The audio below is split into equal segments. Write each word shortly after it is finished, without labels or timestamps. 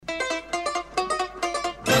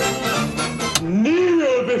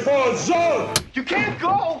You can't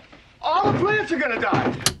go! All the plants are gonna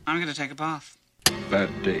die! I'm gonna take a bath. Bad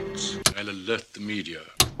dates. I'll alert the media.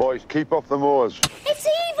 Boys, keep off the moors. It's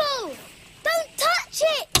evil! Don't touch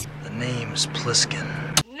it! The name's Pliskin.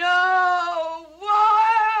 No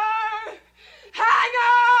wire hanger!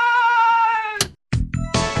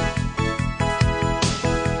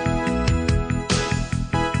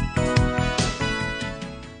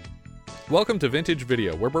 Welcome to Vintage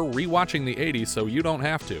Video, where we're rewatching the 80s so you don't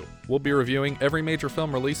have to. We'll be reviewing every major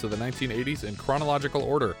film release of the 1980s in chronological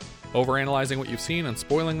order, overanalyzing what you've seen and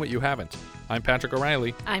spoiling what you haven't. I'm Patrick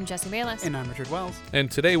O'Reilly. I'm Jesse Bayless. And I'm Richard Wells. And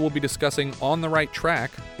today we'll be discussing On the Right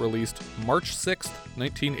Track, released March 6th,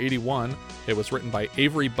 1981. It was written by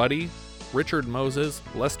Avery Buddy, Richard Moses,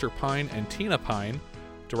 Lester Pine, and Tina Pine,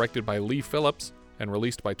 directed by Lee Phillips, and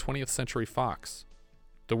released by 20th Century Fox.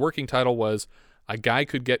 The working title was A Guy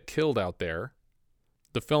Could Get Killed Out There.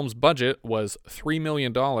 The film's budget was $3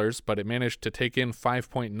 million, but it managed to take in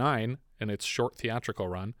 $5.9 in its short theatrical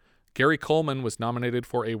run. Gary Coleman was nominated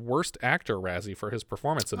for a Worst Actor Razzie for his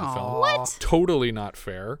performance in the film. What? Totally not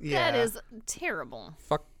fair. Yeah. That is terrible.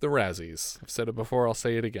 Fuck the Razzies. I've said it before, I'll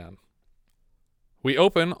say it again. We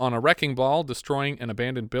open on a wrecking ball destroying an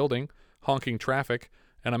abandoned building, honking traffic,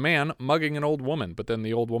 and a man mugging an old woman, but then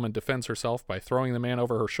the old woman defends herself by throwing the man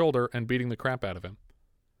over her shoulder and beating the crap out of him.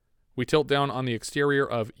 We tilt down on the exterior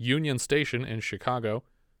of Union Station in Chicago.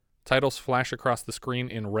 Titles flash across the screen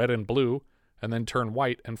in red and blue, and then turn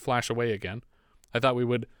white and flash away again. I thought we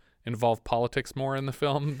would involve politics more in the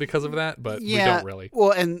film because of that, but we don't really.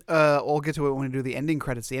 Well, and we'll get to it when we do the ending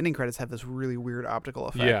credits. The ending credits have this really weird optical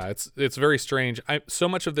effect. Yeah, it's very strange. So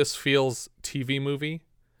much of this feels TV movie.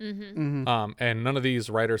 Mm-hmm. And none of these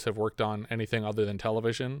writers have worked on anything other than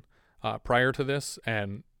television prior to this.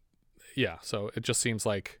 And yeah, so it just seems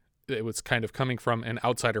like it was kind of coming from an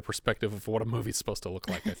outsider perspective of what a movie's supposed to look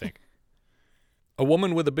like, I think. A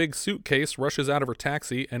woman with a big suitcase rushes out of her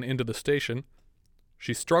taxi and into the station.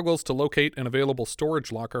 She struggles to locate an available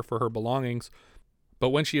storage locker for her belongings, but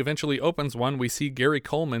when she eventually opens one, we see Gary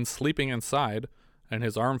Coleman sleeping inside, and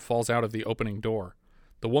his arm falls out of the opening door.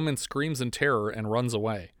 The woman screams in terror and runs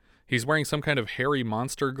away. He's wearing some kind of hairy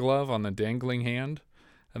monster glove on the dangling hand,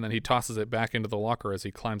 and then he tosses it back into the locker as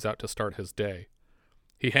he climbs out to start his day.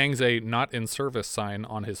 He hangs a not in service sign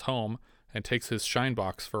on his home and takes his shine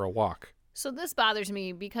box for a walk. So this bothers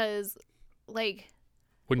me because, like...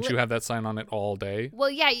 Wouldn't you have that sign on it all day? Well,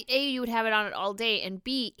 yeah, A, you would have it on it all day, and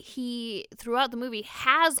B, he, throughout the movie,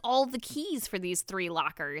 has all the keys for these 3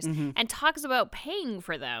 lockers and talks about paying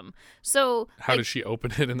for them. So how does she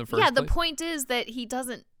open it in the first place? Yeah, the point is that he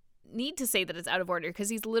doesn't need to say that it's out of order because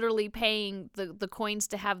he's literally paying the coins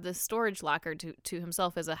to have the storage locker to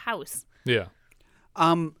himself as a house. Yeah.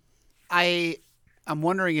 I'm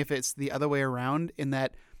wondering if it's the other way around in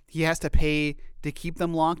that he has to pay to keep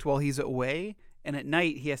them locked while he's away, and at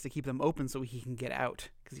night he has to keep them open so he can get out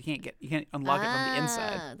because you can't unlock it from the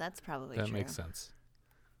inside. That's probably that true. Makes sense.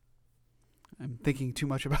 I'm thinking too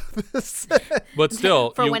much about this. But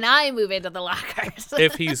still, when I move into the lockers.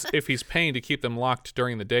 if he's paying to keep them locked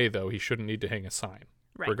during the day, though, he shouldn't need to hang a sign,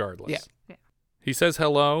 regardless. Yeah. He says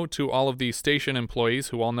hello to all of the station employees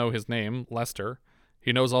who all know his name, Lester.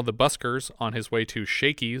 He knows all the buskers on his way to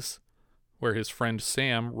Shakey's, where his friend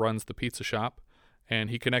Sam runs the pizza shop, and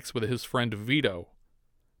he connects with his friend Vito.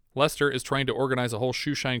 Lester is trying to organize a whole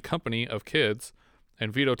shoeshine company of kids,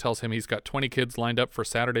 and Vito tells him he's got 20 kids lined up for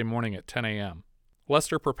Saturday morning at 10 a.m.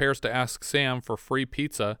 Lester prepares to ask Sam for free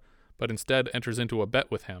pizza, but instead enters into a bet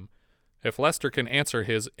with him. If Lester can answer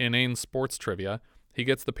his inane sports trivia, he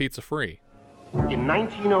gets the pizza free. In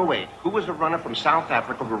 1908, who was a runner from South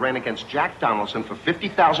Africa who ran against Jack Donaldson for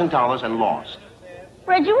 $50,000 and lost?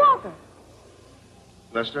 Reggie Walker.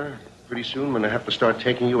 Lester, pretty soon I'm going to have to start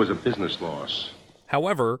taking you as a business loss.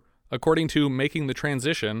 However, according to Making the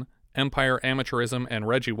Transition, Empire Amateurism and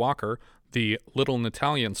Reggie Walker, the Little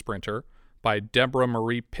Natalian Sprinter, by Deborah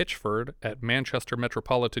Marie Pitchford at Manchester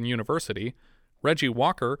Metropolitan University, Reggie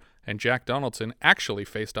Walker and Jack Donaldson actually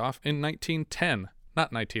faced off in 1910,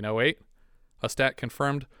 not 1908, a stat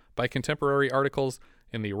confirmed by contemporary articles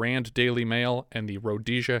in the Rand Daily Mail and the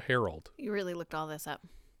Rhodesia Herald. You really looked all this up.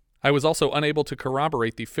 I was also unable to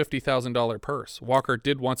corroborate the $50,000 purse. Walker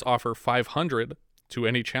did once offer $500 to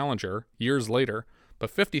any challenger years later,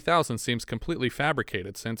 but $50,000 seems completely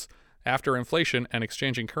fabricated since, after inflation and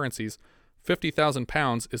exchanging currencies, 50,000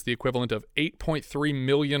 pounds is the equivalent of $8.3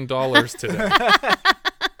 million today.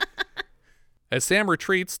 As Sam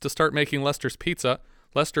retreats to start making Lester's pizza,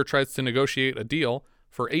 Lester tries to negotiate a deal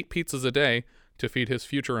for 8 pizzas a day to feed his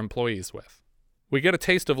future employees with. We get a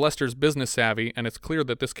taste of Lester's business savvy, and it's clear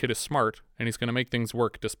that this kid is smart, and he's going to make things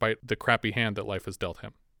work despite the crappy hand that life has dealt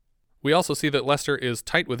him. We also see that Lester is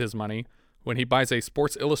tight with his money when he buys a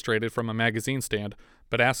Sports Illustrated from a magazine stand,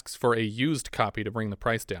 but asks for a used copy to bring the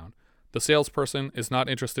price down. The salesperson is not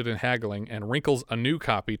interested in haggling and wrinkles a new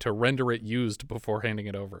copy to render it used before handing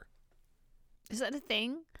it over. Is that a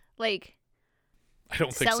thing? Like, I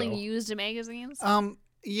don't think so. selling used magazines?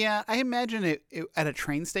 Yeah, I imagine it at a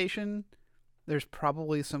train station. There's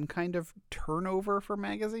probably some kind of turnover for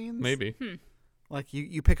magazines. Maybe. Like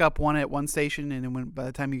you pick up one at one station, and then by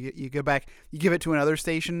the time you go back, you give it to another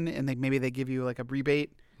station, and maybe they give you like a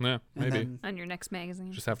rebate. Yeah, maybe. On your next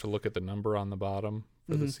magazine. Just have to look at the number on the bottom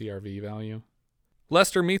for the CRV value.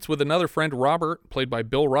 Lester meets with another friend, Robert, played by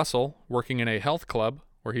Bill Russell, working in a health club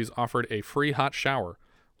where he's offered a free hot shower.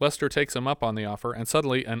 Lester takes him up on the offer, and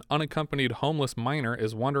suddenly an unaccompanied homeless minor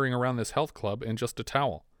is wandering around this health club in just a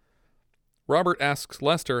towel. Robert asks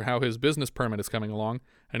Lester how his business permit is coming along,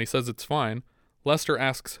 and he says it's fine. Lester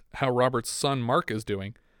asks how Robert's son Mark is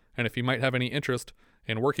doing, and if he might have any interest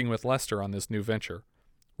in working with Lester on this new venture.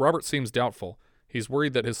 Robert seems doubtful. He's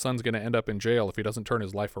worried that his son's going to end up in jail if he doesn't turn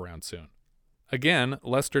his life around soon. Again,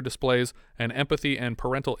 Lester displays an empathy and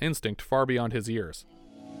parental instinct far beyond his years.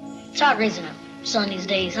 It's hard raising a son these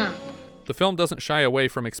days, huh? The film doesn't shy away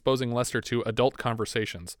from exposing Lester to adult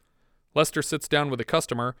conversations. Lester sits down with a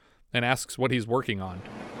customer and asks what he's working on.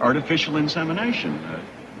 Artificial insemination.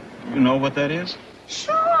 You know what that is?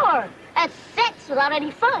 Sure. That's sex without any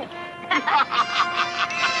fun.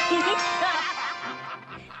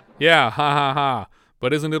 Yeah, ha ha ha.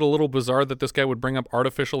 But isn't it a little bizarre that this guy would bring up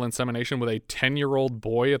artificial insemination with a 10-year-old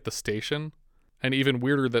boy at the station? And even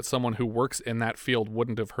weirder that someone who works in that field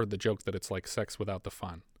wouldn't have heard the joke that it's like sex without the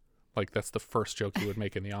fun. Like, that's the first joke you would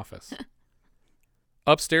make in the office.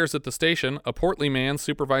 Upstairs at the station, a portly man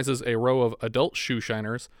supervises a row of adult shoe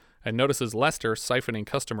shiners and notices Lester siphoning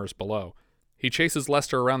customers below. He chases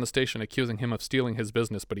Lester around the station, accusing him of stealing his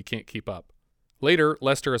business, but he can't keep up. Later,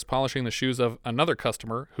 Lester is polishing the shoes of another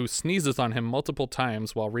customer who sneezes on him multiple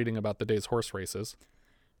times while reading about the day's horse races.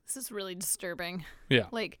 This is really disturbing. Yeah.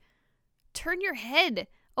 Like, turn your head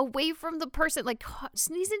away from the person. Like,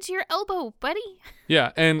 sneeze into your elbow, buddy.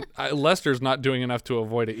 Yeah, and Lester's not doing enough to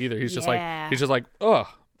avoid it either. He's just like, oh.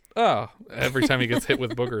 Every time he gets hit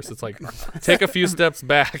with boogers, it's like, take a few steps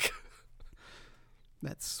back.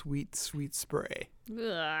 That sweet, sweet spray.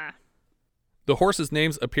 Ugh. The horses'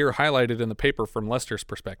 names appear highlighted in the paper from Lester's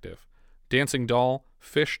perspective. Dancing Doll,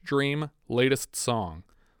 Fish Dream, Latest Song.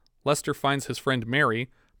 Lester finds his friend Mary,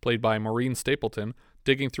 played by Maureen Stapleton,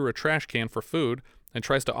 digging through a trash can for food and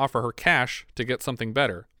tries to offer her cash to get something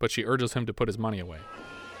better, but she urges him to put his money away.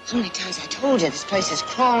 How many times I told you this place is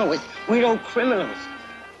crawling with weirdo criminals?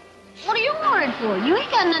 What are you worried for? You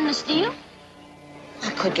ain't got nothing to steal.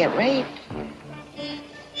 I could get raped.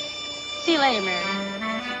 See you later, Mary.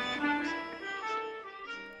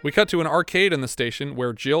 We cut to an arcade in the station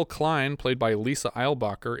where Jill Klein, played by Lisa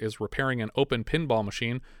Eilbacher, is repairing an open pinball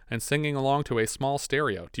machine and singing along to a small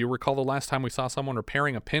stereo. Do you recall the last time we saw someone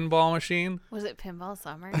repairing a pinball machine? Was it Pinball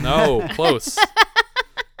Summer? No, close.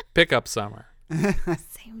 Pickup Summer.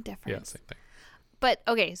 Same difference. Yeah, same thing. But,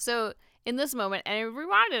 okay, so in this moment, and I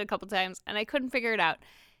rewound it a couple times, and I couldn't figure it out.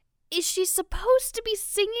 Is she supposed to be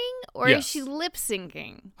singing, or Yes. is she lip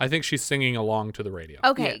syncing? I think she's singing along to the radio.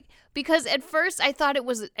 Okay, because at first I thought it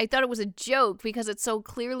was a joke because it so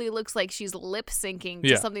clearly looks like she's lip syncing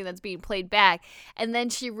to something that's being played back, and then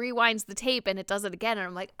she rewinds the tape and it does it again, and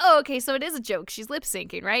I'm like, oh, okay, so it is a joke. She's lip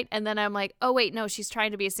syncing, right? And then I'm like, oh wait, no, she's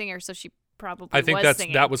trying to be a singer, so she probably I think was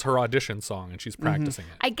singing. that was her audition song, and she's practicing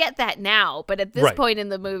it. I get that now, but at this Right. point in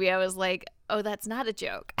the movie, I was like, oh, that's not a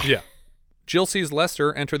joke. Yeah. Jill sees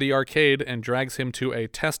Lester enter the arcade and drags him to a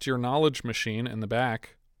test your knowledge machine in the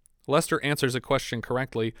back. Lester answers a question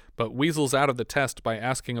correctly, but weasels out of the test by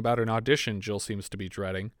asking about an audition Jill seems to be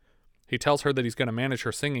dreading. He tells her that he's going to manage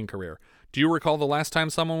her singing career. Do you recall the last time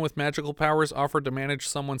someone with magical powers offered to manage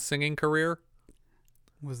someone's singing career?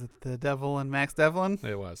 Was it the Devil and Max Devlin?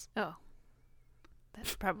 It was. Oh,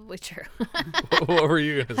 that's probably true. What were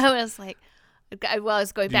you going to say? I was like, I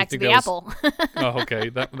was going Do you back to think the that was- apple. Oh, okay.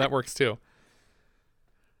 That works too.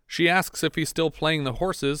 She asks if he's still playing the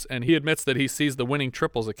horses, and he admits that he sees the winning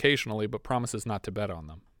triples occasionally, but promises not to bet on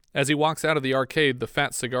them. As he walks out of the arcade, the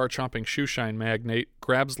fat cigar-chomping shoeshine magnate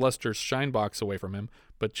grabs Lester's shine box away from him,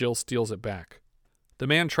 but Jill steals it back. The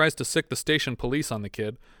man tries to sick the station police on the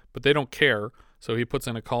kid, but they don't care, so he puts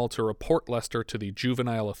in a call to report Lester to the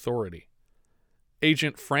juvenile authority.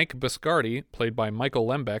 Agent Frank Biscardi, played by Michael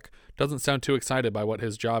Lembeck, doesn't sound too excited by what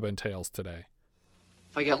his job entails today.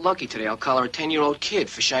 If I get lucky today, I'll collar a 10-year-old kid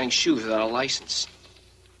for shining shoes without a license.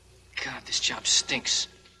 God, this job stinks.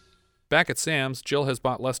 Back at Sam's, Jill has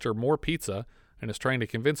bought Lester more pizza and is trying to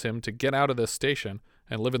convince him to get out of this station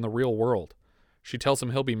and live in the real world. She tells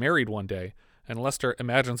him he'll be married one day, and Lester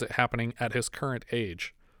imagines it happening at his current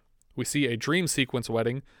age. We see a dream sequence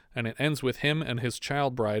wedding, and it ends with him and his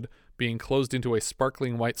child bride being closed into a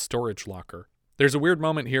sparkling white storage locker. There's a weird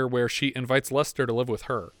moment here where she invites Lester to live with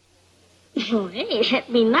her. Oh, hey,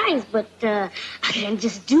 that'd be nice, but I can't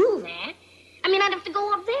just do that. I mean, I'd have to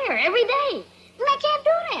go up there every day, and I can't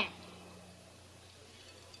do that.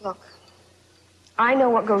 Look, I know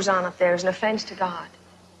what goes on up there is an offense to God.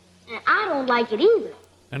 And I don't like it either.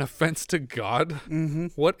 An offense to God? Mm-hmm.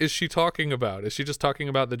 What is she talking about? Is she just talking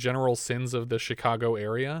about the general sins of the Chicago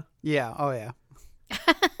area? Yeah, oh yeah.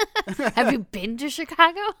 Have you been to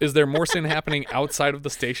Chicago? Is there more sin happening outside of the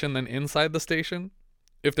station than inside the station?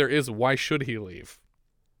 If there is, why should he leave?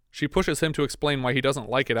 She pushes him to explain why he doesn't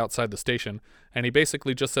like it outside the station, and he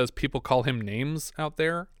basically just says people call him names out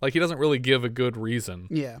there. Like, he doesn't really give a good reason.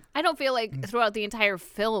 Yeah. I don't feel like throughout the entire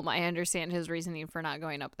film I understand his reasoning for not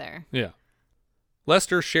going up there. Yeah.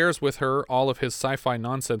 Lester shares with her all of his sci-fi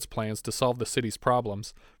nonsense plans to solve the city's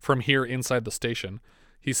problems from here inside the station.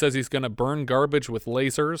 He says he's going to burn garbage with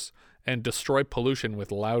lasers and destroy pollution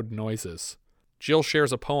with loud noises. Jill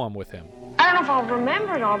shares a poem with him. I don't know if I'll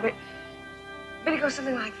remember it all, but it goes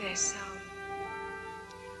something like this.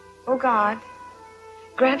 Oh God,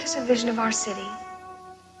 grant us a vision of our city,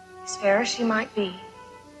 as fair as she might be.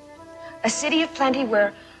 A city of plenty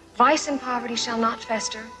where vice and poverty shall not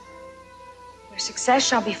fester, where success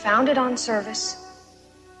shall be founded on service,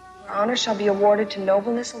 where honor shall be awarded to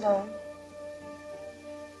nobleness alone,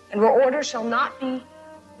 and where order shall not be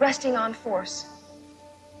resting on force,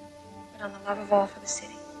 but on the love of all for the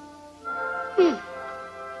city. I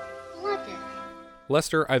like that.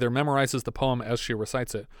 Lester either memorizes the poem as she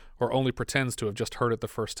recites it, or only pretends to have just heard it the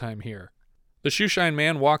first time here. The shoeshine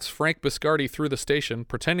man walks Frank Biscardi through the station,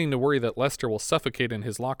 pretending to worry that Lester will suffocate in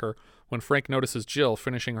his locker when Frank notices Jill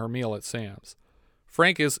finishing her meal at Sam's.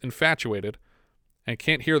 Frank is infatuated and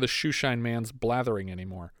can't hear the shoeshine man's blathering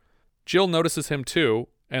anymore. Jill notices him too,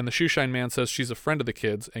 and the shoeshine man says she's a friend of the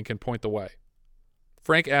kids and can point the way.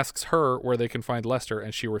 Frank asks her where they can find Lester,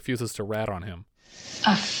 and she refuses to rat on him.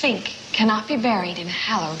 A fink cannot be buried in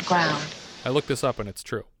hallowed ground. I looked this up, and it's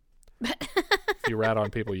true. If you rat on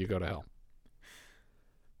people, you go to hell.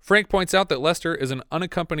 Frank points out that Lester is an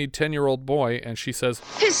unaccompanied 10-year-old boy, and she says,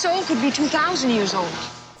 His soul could be 2,000 years old.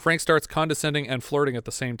 Frank starts condescending and flirting at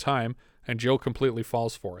the same time, and Jill completely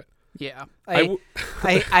falls for it. Yeah. I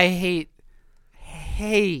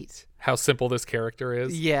hate how simple this character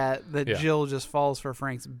is. Yeah, that Jill just falls for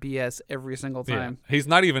Frank's BS every single time. Yeah. He's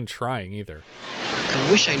not even trying either. I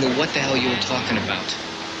wish I knew what the hell you were talking about.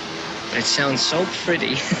 But it sounds so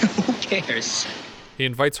pretty. Who cares? He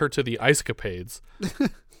invites her to the Ice-capades,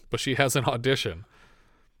 but she has an audition.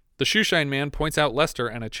 The shoeshine man points out Lester,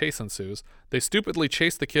 and a chase ensues. They stupidly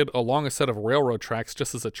chase the kid along a set of railroad tracks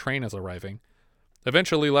just as a train is arriving.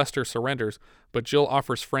 Eventually, Lester surrenders, but Jill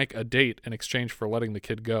offers Frank a date in exchange for letting the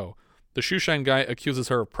kid go. The shoeshine guy accuses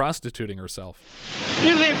her of prostituting herself.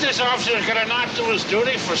 You think this officer's gonna not do his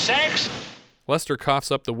duty for sex? Lester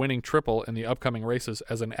coughs up the winning triple in the upcoming races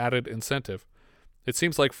as an added incentive. It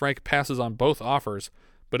seems like Frank passes on both offers,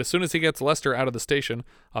 but as soon as he gets Lester out of the station,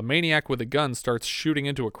 a maniac with a gun starts shooting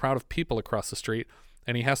into a crowd of people across the street,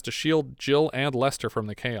 and he has to shield Jill and Lester from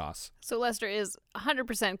the chaos. So Lester is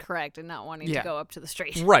 100% correct in not wanting to go up to the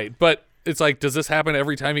street. Right, but it's like, does this happen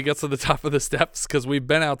every time he gets to the top of the steps? Because we've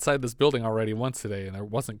been outside this building already once today, and it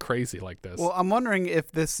wasn't crazy like this. Well, I'm wondering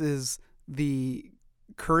if this is the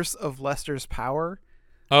curse of Lester's power.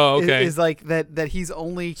 Oh, okay. Is like that he's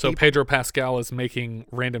only... So Pedro Pascal is making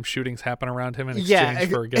random shootings happen around him in exchange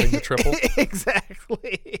for getting the triple?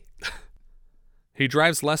 Exactly. He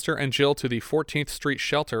drives Lester and Jill to the 14th Street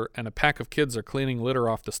shelter, and a pack of kids are cleaning litter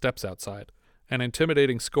off the steps outside. An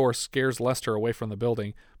intimidating score scares Lester away from the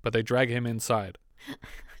building, but they drag him inside.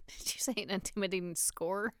 Did you say an intimidating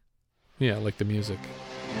score? Yeah, like the music.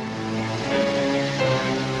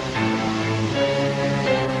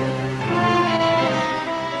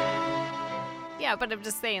 Yeah, but I'm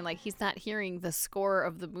just saying, like, he's not hearing the score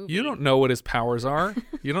of the movie. You don't know what his powers are.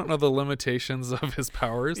 You don't know the limitations of his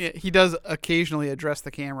powers. Yeah, he does occasionally address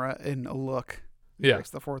the camera in a look. He breaks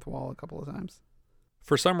the fourth wall a couple of times.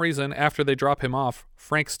 For some reason, after they drop him off,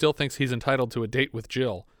 Frank still thinks he's entitled to a date with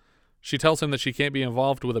Jill. She tells him that she can't be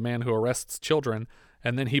involved with a man who arrests children,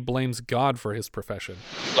 and then he blames God for his profession.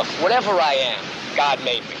 Look, whatever I am, God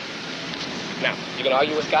made me. Now, you gonna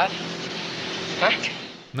argue with God? Huh?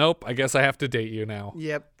 Nope, I guess I have to date you now.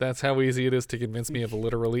 Yep. That's how easy it is to convince me of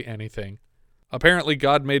literally anything. Apparently,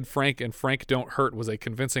 God made Frank and Frank don't hurt was a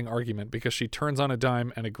convincing argument because she turns on a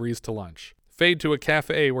dime and agrees to lunch. Fade to a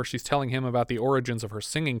cafe where she's telling him about the origins of her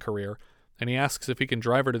singing career, and he asks if he can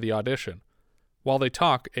drive her to the audition. While they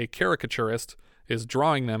talk, a caricaturist is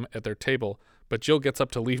drawing them at their table, but Jill gets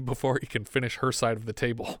up to leave before he can finish her side of the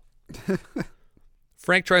table.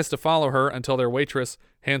 Frank tries to follow her until their waitress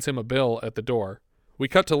hands him a bill at the door. We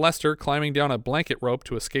cut to Lester climbing down a blanket rope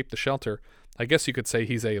to escape the shelter. I guess you could say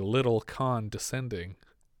he's a little condescending.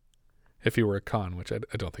 If he were a con, which I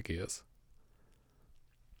don't think he is.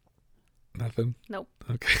 Nothing? Nope.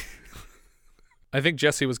 Okay. I think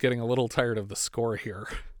Jesse was getting a little tired of the score here.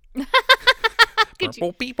 Could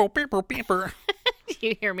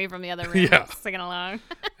you hear me from the other room singing along?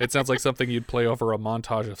 It sounds like something you'd play over a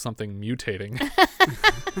montage of something mutating.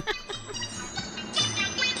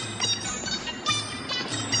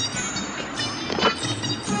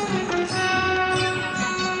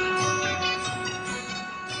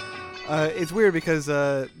 It's weird because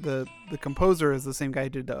the composer is the same guy who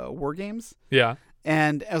did War Games. Yeah.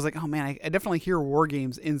 And I was like, oh man, I definitely hear War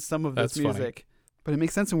Games in some of this music. Funny. But it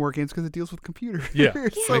makes sense in War Games because it deals with computers. Yeah,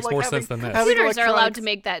 So, makes more sense than this. Computers are allowed to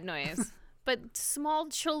make that noise. But small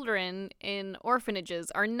children in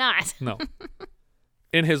orphanages are not. No.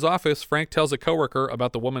 In his office, Frank tells a coworker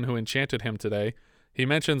about the woman who enchanted him today. He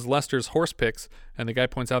mentions Lester's horse picks, and the guy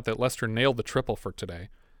points out that Lester nailed the triple for today.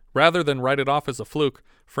 Rather than write it off as a fluke,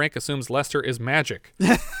 Frank assumes Lester is magic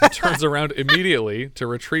and turns around immediately to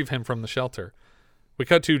retrieve him from the shelter. We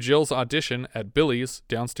cut to Jill's audition at Billy's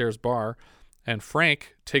downstairs bar, and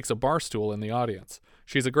Frank takes a bar stool in the audience.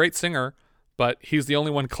 She's a great singer, but he's the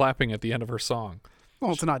only one clapping at the end of her song.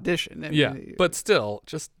 Well, it's an audition. Yeah, but still,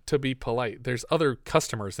 just to be polite, there's other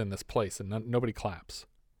customers in this place, and nobody claps.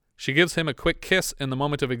 She gives him a quick kiss in the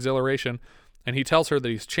moment of exhilaration, and he tells her that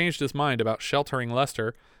he's changed his mind about sheltering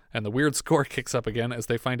Lester, and the weird score kicks up again as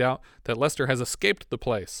they find out that Lester has escaped the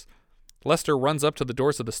place. Lester runs up to the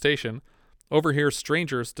doors of the station, overhears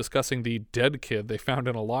strangers discussing the dead kid they found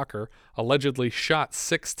in a locker, allegedly shot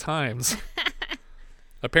 6 times.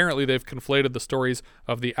 Apparently, they've conflated the stories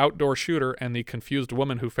of the outdoor shooter and the confused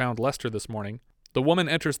woman who found Lester this morning. The woman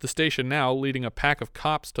enters the station now, leading a pack of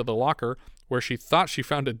cops to the locker where she thought she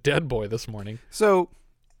found a dead boy this morning. So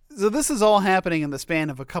this is all happening in the span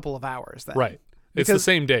of a couple of hours then. Right. It's the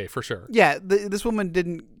same day for sure. Yeah, this woman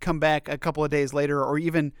didn't come back a couple of days later or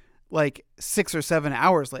even like 6 or 7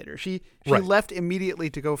 hours later. She left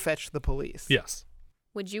immediately to go fetch the police. Yes.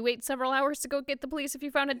 Would you wait several hours to go get the police if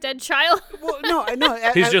you found a dead child? Well,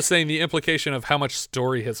 no. He's just saying the implication of how much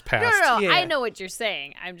story has passed. No. Yeah. I know what you're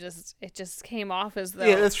saying. It just came off as though.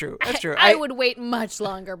 Yeah, that's true. That's true. I would wait much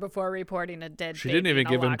longer before reporting a dead. She didn't even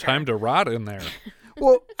give him time to rot in there.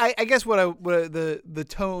 Well, I guess the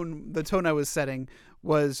tone I was setting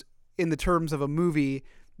was in the terms of a movie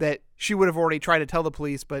that she would have already tried to tell the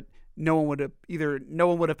police, but no one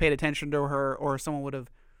would have paid attention to her, or someone would have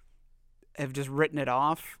just written it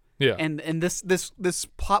off. Yeah. And this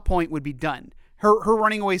plot point would be done. Her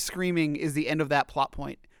running away screaming is the end of that plot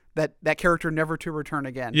point. That character never to return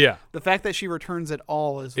again. Yeah. The fact that she returns at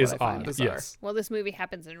all is what I find bizarre. Yes. Well, this movie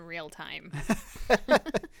happens in real time.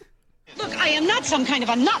 Look, I am not some kind of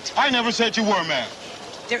a nut. I never said you were, ma'am.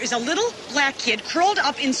 There is a little black kid curled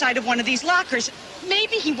up inside of one of these lockers.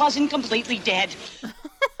 Maybe he wasn't completely dead.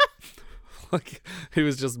 Like, he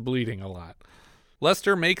was just bleeding a lot.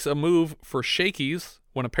 Lester makes a move for Shakey's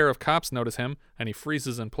when a pair of cops notice him, and he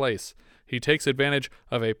freezes in place. He takes advantage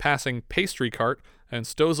of a passing pastry cart and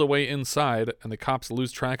stows away inside, and the cops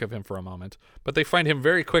lose track of him for a moment. But they find him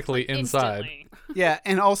very quickly inside. Instantly. Yeah,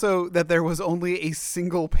 and also that there was only a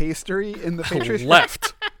single pastry in the pastry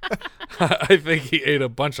left. I think he ate a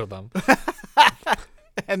bunch of them.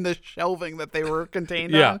 And the shelving that they were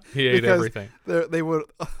contained yeah, on. He ate everything. They would,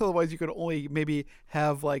 otherwise you could only maybe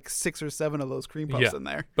have like 6 or 7 of those cream puffs in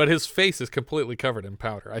there. But his face is completely covered in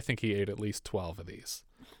powder. I think he ate at least 12 of these.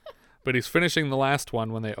 But he's finishing the last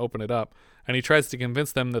one when they open it up, and he tries to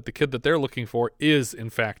convince them that the kid that they're looking for is, in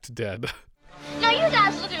fact, dead. Now, you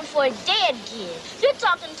guys looking for a dead kid. You're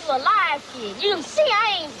talking to a live kid. You can see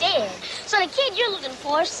I ain't dead. So the kid you're looking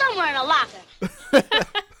for is somewhere in a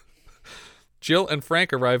locker. Jill and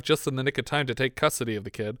Frank arrive just in the nick of time to take custody of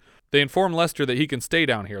the kid. They inform Lester that he can stay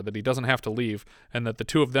down here, that he doesn't have to leave, and that the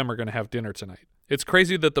two of them are going to have dinner tonight. It's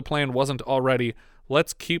crazy that the plan wasn't already,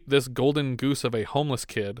 let's keep this golden goose of a homeless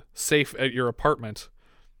kid safe at your apartment.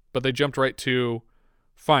 But they jumped right to,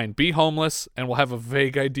 fine, be homeless, and we'll have a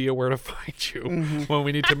vague idea where to find you when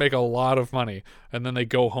we need to make a lot of money. And then they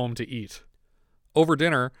go home to eat. Over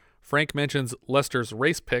dinner, Frank mentions Lester's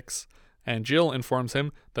race picks, and Jill informs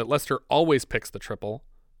him that Lester always picks the triple,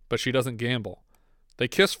 but she doesn't gamble. They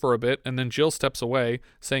kiss for a bit, and then Jill steps away,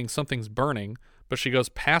 saying something's burning, but she goes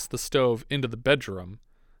past the stove into the bedroom,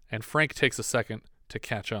 and Frank takes a second to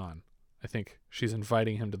catch on. I think she's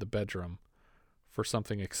inviting him to the bedroom for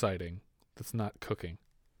something exciting that's not cooking.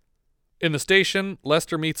 In the station,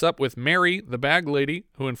 Lester meets up with Mary, the bag lady,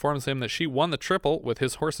 who informs him that she won the triple with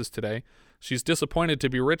his horses today. She's disappointed to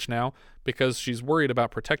be rich now because she's worried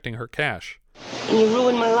about protecting her cash. And you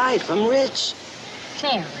ruined my life. I'm rich.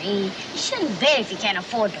 Mary, you shouldn't bet if you can't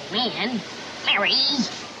afford to win. Mary.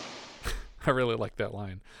 I really like that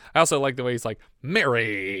line. I also like the way he's like,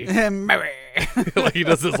 Mary. Mary. Like he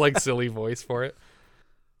does this like silly voice for it.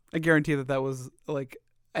 I guarantee that was like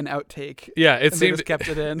an outtake. Yeah, it and seemed they just kept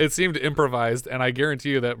it in. It seemed improvised, and I guarantee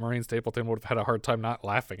you that Maureen Stapleton would have had a hard time not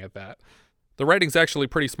laughing at that. The writing's actually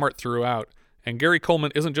pretty smart throughout, and Gary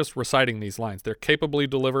Coleman isn't just reciting these lines. They're capably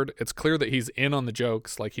delivered. It's clear that he's in on the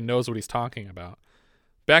jokes, like he knows what he's talking about.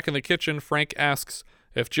 Back in the kitchen, Frank asks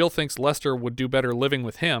if Jill thinks Lester would do better living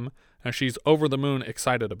with him, and she's over the moon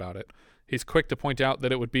excited about it. He's quick to point out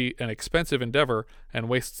that it would be an expensive endeavor and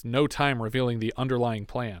wastes no time revealing the underlying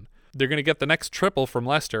plan. They're going to get the next triple from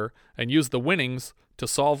Lester and use the winnings to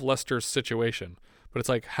solve Lester's situation. But it's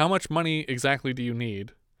like, how much money exactly do you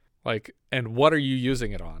need? Like, and what are you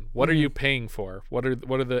using it on? What are you paying for? What are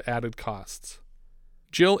the added costs?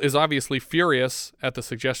 Jill is obviously furious at the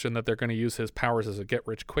suggestion that they're going to use his powers as a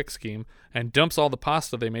get-rich-quick scheme and dumps all the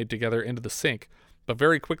pasta they made together into the sink. But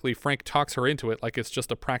very quickly, Frank talks her into it like it's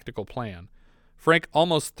just a practical plan. Frank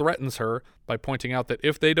almost threatens her by pointing out that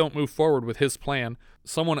if they don't move forward with his plan,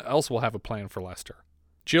 someone else will have a plan for Lester.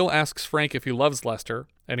 Jill asks Frank if he loves Lester,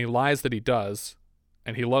 and he lies that he does,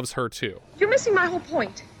 and he loves her too. You're missing my whole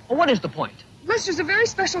point. Well, what is the point? Lester's a very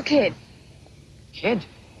special kid. Kid?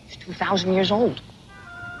 He's 2,000 years old.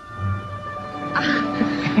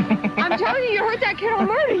 I'm telling you, you hurt that kid, I'll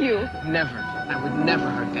murder you. Never. I would never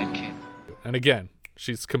hurt that kid. And again,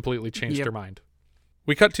 she's completely changed her mind.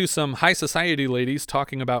 We cut to some high society ladies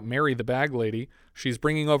talking about Mary the bag lady. She's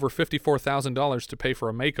bringing over $54,000 to pay for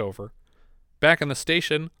a makeover. Back in the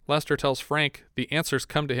station, Lester tells Frank the answers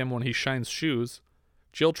come to him when he shines shoes.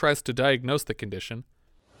 Jill tries to diagnose the condition.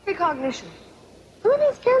 Precognition. Who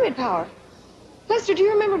needs pyramid power? Lester, do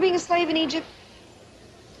you remember being a slave in Egypt?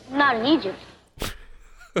 Not in Egypt.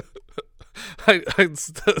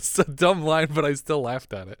 It's a dumb line, but I still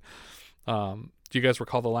laughed at it. Do you guys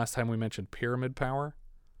recall the last time we mentioned pyramid power?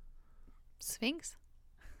 Sphinx?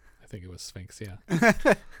 I think it was Sphinx, yeah.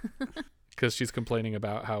 Because she's complaining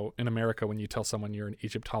about how in America, when you tell someone you're an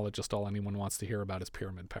Egyptologist, all anyone wants to hear about is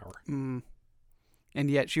pyramid power. Mm.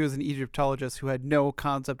 And yet she was an Egyptologist who had no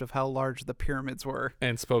concept of how large the pyramids were.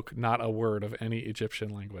 And spoke not a word of any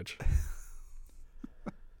Egyptian language.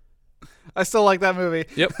 I still like that movie.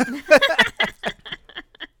 Yep.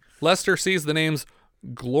 Lester sees the names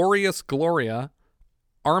Glorious Gloria,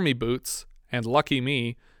 Army Boots, and Lucky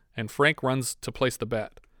Me, and Frank runs to place the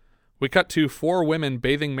bet. We cut to 4 women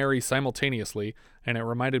bathing Mary simultaneously, and it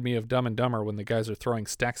reminded me of Dumb and Dumber when the guys are throwing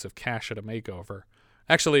stacks of cash at a makeover.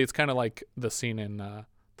 Actually, it's kind of like the scene in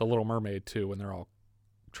The Little Mermaid, too, when they're all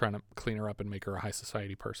trying to clean her up and make her a high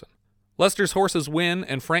society person. Lester's horses win,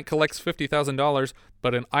 and Frank collects $50,000,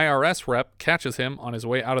 but an IRS rep catches him on his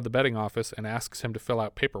way out of the betting office and asks him to fill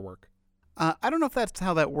out paperwork. I don't know if that's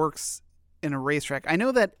how that works in a racetrack. I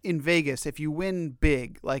know that in Vegas, if you win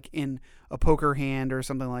big, like in a poker hand or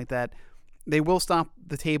something like that, they will stop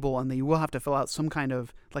the table and you will have to fill out some kind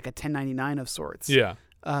of like a 1099 of sorts. Yeah.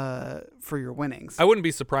 For your winnings. I wouldn't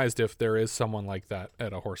be surprised if there is someone like that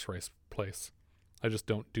at a horse race place. I just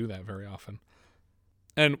don't do that very often.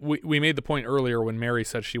 And we made the point earlier when Mary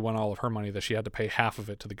said she won all of her money that she had to pay half of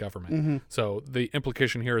it to the government. Mm-hmm. So the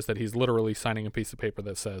implication here is that he's literally signing a piece of paper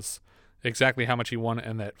that says exactly how much he won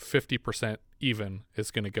and that 50% even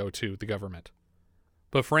is going to go to the government.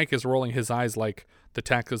 But Frank is rolling his eyes like the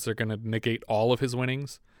taxes are going to negate all of his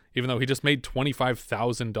winnings, even though he just made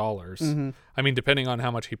 $25,000. Mm-hmm. I mean, depending on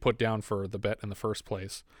how much he put down for the bet in the first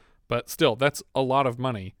place. But still, that's a lot of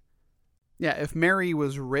money. Yeah, if Mary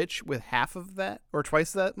was rich with half of that or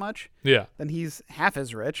twice that much, yeah, then he's half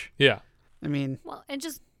as rich. Yeah. I mean, well, and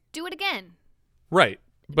just do it again. Right.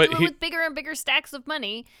 But do it with bigger and bigger stacks of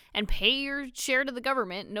money and pay your share to the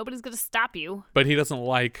government. Nobody's going to stop you. But he doesn't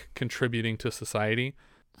like contributing to society.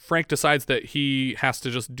 Frank decides that he has to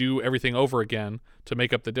just do everything over again to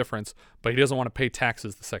make up the difference, but he doesn't want to pay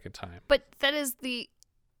taxes the second time. But that is the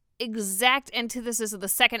exact antithesis of the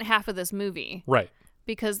second half of this movie. Right.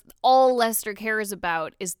 because all Lester cares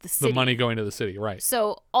about is the city. The money going to the city, right.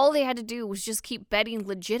 So all they had to do was just keep betting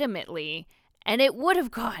legitimately, and it would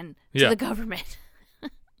have gone to the government.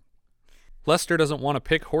 Lester doesn't want to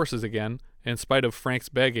pick horses again, in spite of Frank's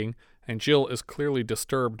begging, and Jill is clearly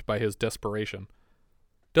disturbed by his desperation.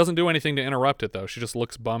 Doesn't do anything to interrupt it, though. She just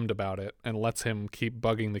looks bummed about it and lets him keep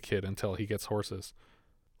bugging the kid until he gets horses.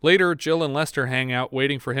 Later, Jill and Lester hang out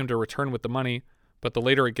waiting for him to return with the money, but the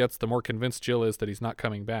later it gets, the more convinced Jill is that he's not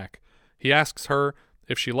coming back. He asks her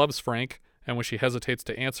if she loves Frank, and when she hesitates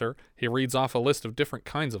to answer, he reads off a list of different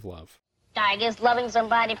kinds of love. I guess loving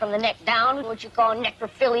somebody from the neck down, what you call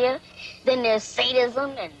necrophilia. Then there's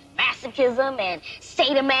sadism and masochism and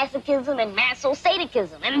sadomasochism and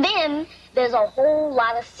masosadism. And then there's a whole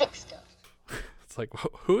lot of sick stuff. It's like,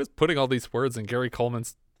 who is putting all these words in Gary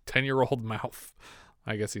Coleman's 10-year-old mouth?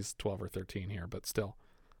 I guess he's 12 or 13 here, but still.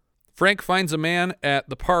 Frank finds a man at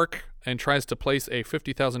the park and tries to place a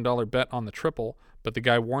 $50,000 bet on the triple, but the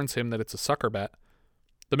guy warns him that it's a sucker bet.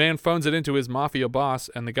 The man phones it into his mafia boss,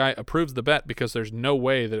 and the guy approves the bet because there's no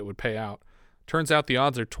way that it would pay out. Turns out the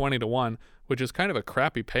odds are 20-1, which is kind of a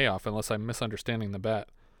crappy payoff unless I'm misunderstanding the bet.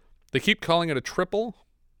 They keep calling it a triple,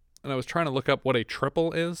 and I was trying to look up what a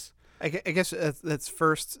triple is. I guess that's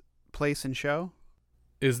first place in show.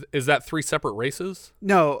 Is that 3 separate races?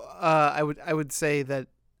 No, I would say that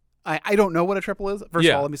I don't know what a triple is. First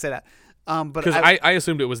of all, let me say that. But because I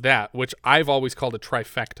assumed it was that, which I've always called a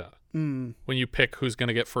trifecta. Mm. When you pick who's going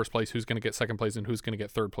to get first place, who's going to get second place, and who's going to get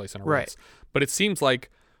third place in a Right. race. But it seems like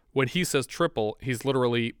when he says triple, he's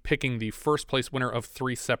literally picking the first place winner of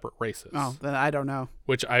 3 separate races. Oh, then I don't know.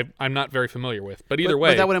 Which I'm not very familiar with. But either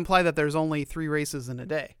way. But that would imply that there's only 3 races in a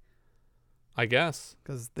day. I guess.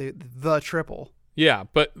 Because the triple. Yeah,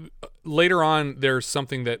 but later on, there's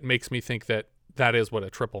something that makes me think that is what a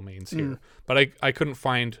triple means here. Mm. But I couldn't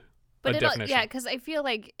find But a definition. yeah, because I feel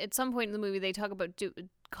like at some point in the movie they talk about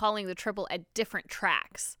calling the triple at different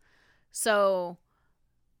tracks. So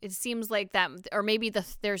it seems like that, or maybe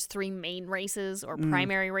there's 3 main races or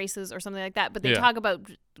primary races or something like that. But they talk about,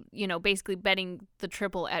 basically betting the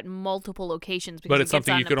triple at multiple locations. Because but it's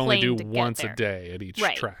something you could only do once a day at each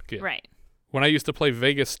track. Yeah. Right. When I used to play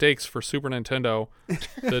Vegas Stakes for Super Nintendo,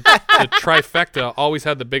 the trifecta always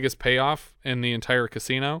had the biggest payoff in the entire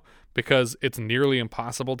casino because it's nearly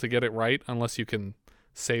impossible to get it right unless you can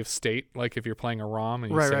save state, like if you're playing a ROM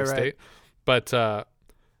and you save state. But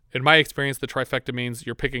in my experience, the trifecta means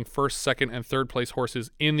you're picking first, second, and third place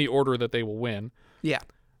horses in the order that they will win. Yeah.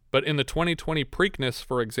 But in the 2020 Preakness,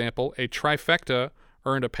 for example, a trifecta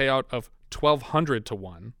earned a payout of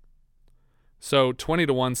 1,200-1. So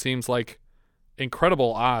 20-1 seems like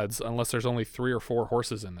incredible odds unless there's only 3 or 4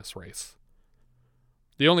 horses in this race.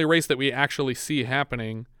 The only race that we actually see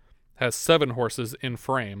happening has 7 horses in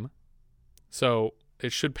frame, so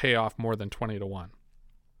it should pay off more than 20-1.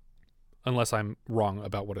 Unless I'm wrong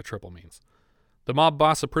about what a triple means. The mob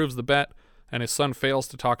boss approves the bet, and his son fails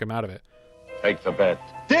to talk him out of it. Take the bet.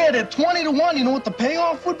 Dad, at 20-1, you know what the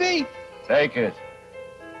payoff would be? Take it.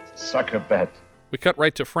 It's a sucker bet. We cut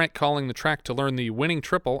right to Frank calling the track to learn the winning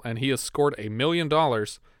triple, and he has scored $1 million,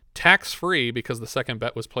 tax-free because the second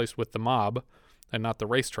bet was placed with the mob and not the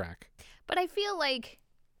racetrack. But I feel like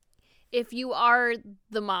if you are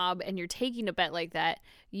the mob and you're taking a bet like that,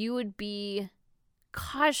 you would be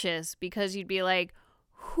cautious because you'd be like,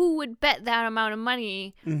 who would bet that amount of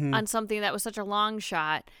money on something that was such a long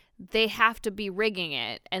shot? They have to be rigging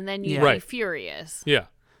it, and then you'd be furious. Yeah.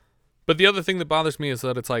 But the other thing that bothers me is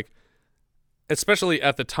that it's like, especially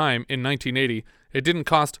at the time in 1980, it didn't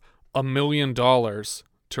cost $1 million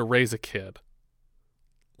to raise a kid.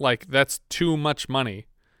 Like, that's too much money.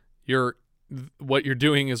 What you're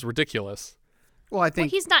doing is ridiculous. Well, I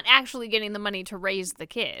think he's not actually getting the money to raise the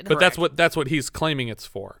kid. But that's what he's claiming it's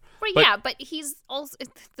for. Right, yeah, but he's also,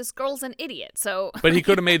 this girl's an idiot, so. But he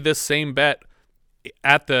could have made this same bet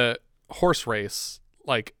at the horse race,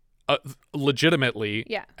 like legitimately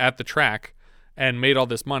at the track, and made all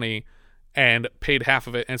this money and paid half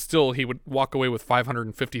of it, and still he would walk away with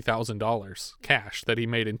 $550,000 cash that he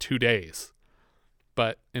made in 2 days.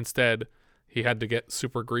 But instead, he had to get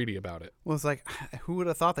super greedy about it. Well, it's like, who would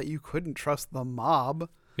have thought that you couldn't trust the mob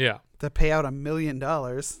to pay out $1 million?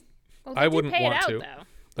 Well, I wouldn't want out, to. Though.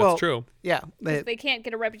 That's true. Yeah. They can't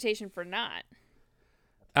get a reputation for not.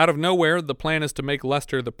 Out of nowhere, the plan is to make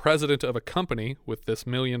Lester the president of a company with this $1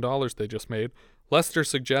 million they just made. Lester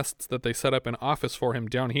suggests that they set up an office for him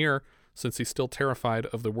down here since he's still terrified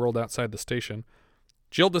of the world outside the station.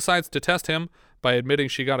 Jill decides to test him by admitting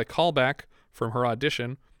she got a call back from her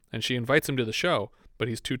audition, and she invites him to the show, but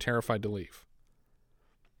he's too terrified to leave.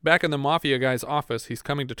 Back in the Mafia guy's office, he's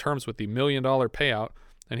coming to terms with the $1 million payout,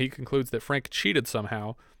 and he concludes that Frank cheated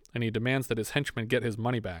somehow, and he demands that his henchmen get his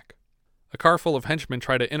money back. A car full of henchmen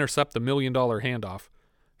try to intercept the $1 million handoff.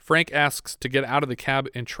 Frank asks to get out of the cab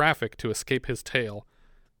in traffic to escape his tail.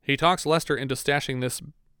 He talks Lester into stashing this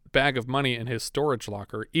bag of money in his storage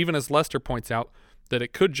locker, even as Lester points out that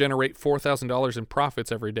it could generate $4,000 in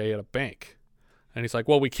profits every day at a bank. And he's like,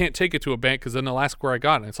 well, we can't take it to a bank because then they'll ask where I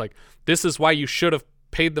got it. And it's like, this is why you should have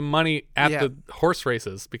paid the money at the horse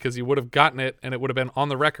races, because you would have gotten it and it would have been on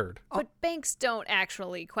the record. But banks don't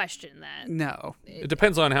actually question that. No. It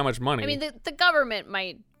depends on how much money. I mean, the government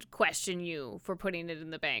might question you for putting it in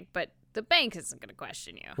the bank, but the bank isn't going to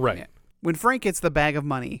question you. Right. Yeah. When Frank gets the bag of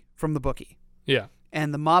money from the bookie,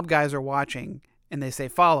 and the mob guys are watching, and they say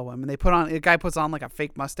follow him, and the guy puts on like a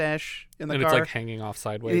fake mustache in the car, and it's like hanging off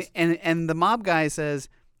sideways. And the mob guy says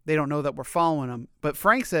they don't know that we're following them, but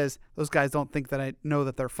Frank says those guys don't think that I know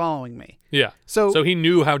that they're following me. Yeah. So he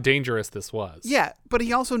knew how dangerous this was. Yeah, but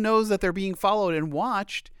he also knows that they're being followed and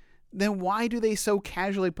watched. Then why do they so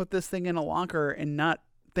casually put this thing in a locker and not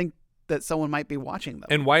think that someone might be watching them?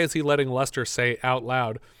 And why is he letting Lester say out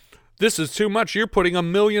loud, "This is too much. You're putting $1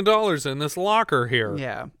 million in this locker here."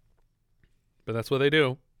 Yeah. But that's what they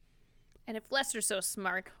do. And if Lester's so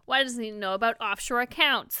smart, why doesn't he know about offshore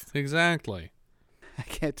accounts? Exactly. I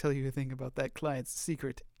can't tell you a thing about that client's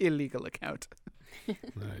secret illegal account.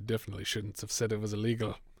 I definitely shouldn't have said it was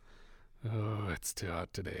illegal. Oh, it's too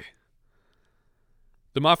hot today.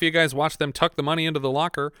 The Mafia guys watch them tuck the money into the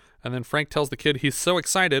locker, and then Frank tells the kid he's so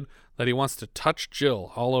excited that he wants to touch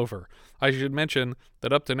Jill all over. I should mention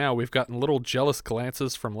that up to now we've gotten little jealous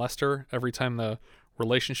glances from Lester every time the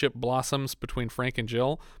relationship blossoms between Frank and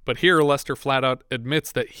Jill, but here Lester flat out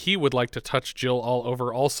admits that he would like to touch Jill all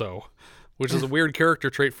over also, which is a weird character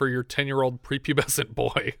trait for your 10-year-old prepubescent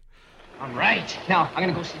boy. All right. Now, I'm going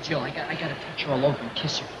to go see Jill. I got to touch her all over and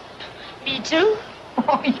kiss her. Me too?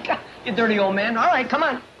 Oh, you dirty old man. All right, come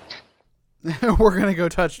on. We're going to go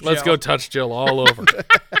touch Jill. Let's go touch Jill all over.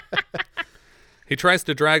 He tries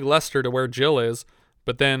to drag Lester to where Jill is,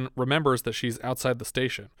 but then remembers that she's outside the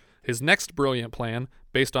station. His next brilliant plan,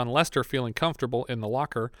 based on Lester feeling comfortable in the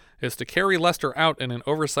locker, is to carry Lester out in an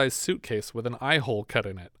oversized suitcase with an eye hole cut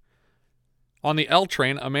in it. On the L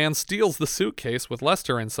train, a man steals the suitcase with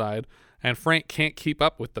Lester inside, and Frank can't keep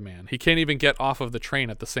up with the man. He can't even get off of the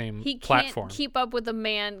train at the same platform. He can't keep up with a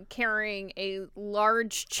man carrying a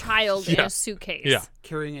large child in a suitcase. Yeah.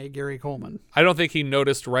 Carrying a Gary Coleman. I don't think he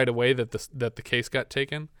noticed right away that the case got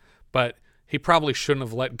taken, but he probably shouldn't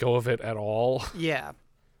have let go of it at all. Yeah.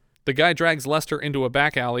 The guy drags Lester into a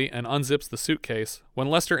back alley and unzips the suitcase.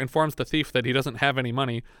 When Lester informs the thief that he doesn't have any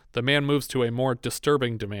money, the man moves to a more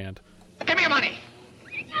disturbing demand. Give me your money.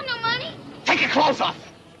 I got no money. Take your clothes off.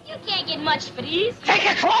 You can't get much for these. Take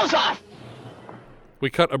your clothes off.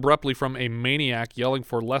 We cut abruptly from a maniac yelling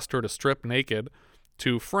for Lester to strip naked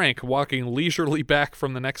to Frank walking leisurely back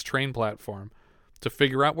from the next train platform to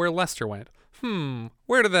figure out where Lester went.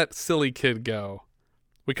 Where did that silly kid go?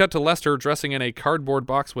 We cut to Lester dressing in a cardboard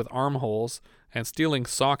box with armholes and stealing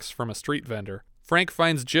socks from a street vendor. Frank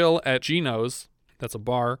finds Jill at Gino's, that's a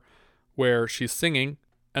bar, where she's singing,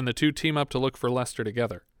 and the two team up to look for Lester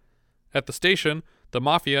together. At the station, the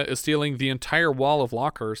Mafia is stealing the entire wall of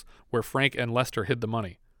lockers where Frank and Lester hid the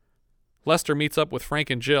money. Lester meets up with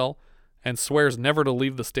Frank and Jill and swears never to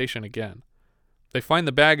leave the station again. They find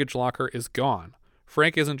the baggage locker is gone.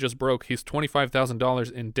 Frank isn't just broke, he's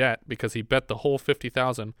 $25,000 in debt because he bet the whole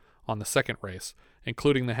 $50,000 on the second race,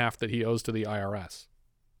 including the half that he owes to the IRS.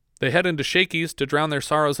 They head into Shakey's to drown their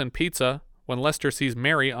sorrows in pizza when Lester sees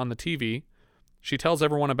Mary on the TV. She tells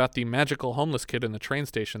everyone about the magical homeless kid in the train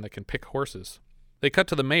station that can pick horses. They cut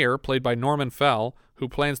to the mayor, played by Norman Fell, who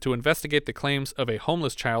plans to investigate the claims of a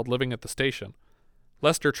homeless child living at the station.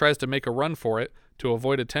 Lester tries to make a run for it to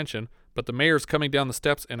avoid attention, but the mayor's coming down the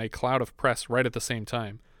steps in a cloud of press right at the same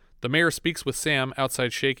time. The mayor speaks with Sam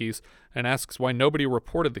outside Shakey's and asks why nobody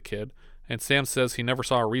reported the kid, and Sam says he never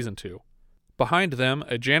saw a reason to. Behind them,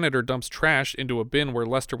 a janitor dumps trash into a bin where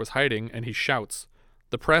Lester was hiding, and he shouts.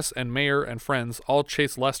 The press and mayor and friends all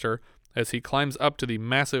chase Lester as he climbs up to the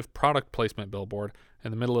massive product placement billboard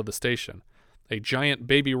in the middle of the station. A giant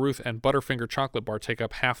Baby Ruth and Butterfinger chocolate bar take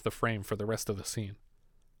up half the frame for the rest of the scene.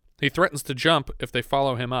 He threatens to jump if they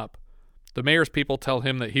follow him up. The mayor's people tell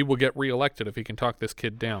him that he will get reelected if he can talk this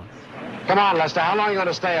kid down. Come on, Lester. How long are you going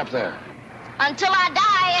to stay up there? Until I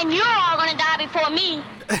die, and you're all going to die before me.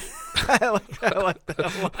 I like that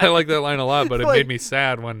line. I like that line a lot, but it made me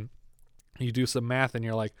sad when you do some math and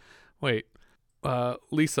you're like, wait,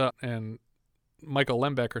 Lisa and Michael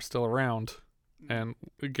Lembeck are still around. And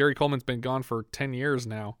Gary Coleman's been gone for 10 years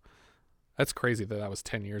now. That's crazy that was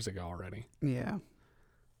 10 years ago already. Yeah.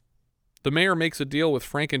 The mayor makes a deal with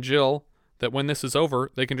Frank and Jill that when this is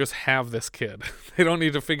over, they can just have this kid. They don't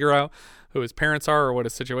need to figure out who his parents are or what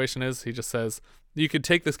his situation is. He just says, you could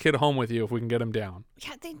take this kid home with you if we can get him down.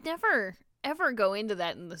 Yeah, they never, ever go into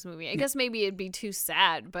that in this movie. I guess maybe it'd be too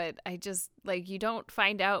sad, but I just, like, you don't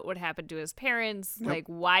find out what happened to his parents, like,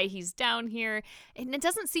 why he's down here. And it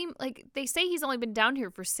doesn't seem like, they say he's only been down here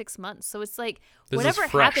for 6 months. So it's like, whatever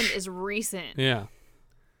happened is recent. Yeah.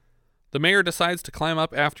 The mayor decides to climb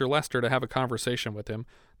up after Lester to have a conversation with him.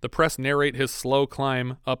 The press narrate his slow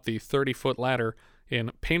climb up the 30-foot ladder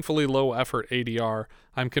in painfully low-effort ADR.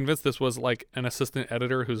 I'm convinced this was like an assistant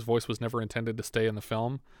editor whose voice was never intended to stay in the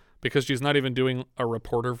film, because she's not even doing a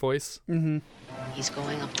reporter voice. Mm-hmm. He's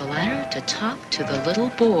going up the ladder to talk to the little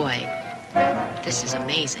boy. This is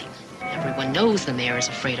amazing. Everyone knows the mayor is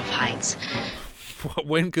afraid of heights.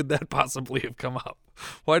 When could that possibly have come up?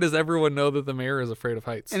 Why does everyone know that the mayor is afraid of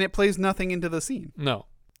heights? And it plays nothing into the scene. No.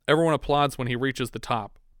 Everyone applauds when he reaches the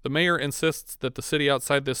top. The mayor insists that the city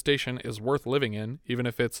outside this station is worth living in, even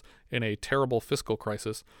if it's in a terrible fiscal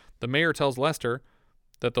crisis. The mayor tells Lester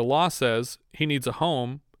that the law says he needs a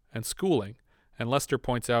home and schooling, and Lester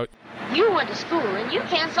points out, You went to school and you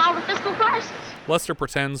can't solve the fiscal crisis. Lester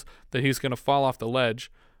pretends that he's going to fall off the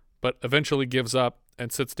ledge, but eventually gives up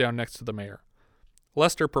and sits down next to the mayor.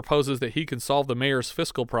 Lester proposes that he can solve the mayor's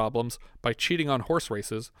fiscal problems by cheating on horse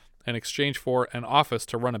races in exchange for an office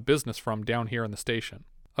to run a business from down here in the station.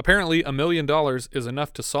 Apparently, $1 million is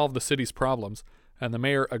enough to solve the city's problems, and the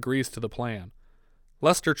mayor agrees to the plan.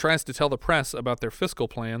 Lester tries to tell the press about their fiscal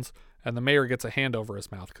plans, and the mayor gets a hand over his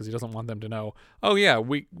mouth because he doesn't want them to know, oh yeah,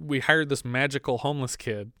 we hired this magical homeless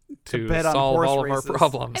kid to solve all of our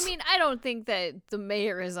problems. I mean, I don't think that the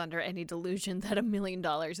mayor is under any delusion that $1 million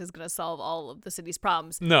is going to solve all of the city's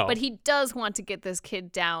problems. No. But he does want to get this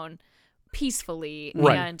kid down peacefully,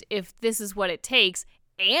 right. And if this is what it takes,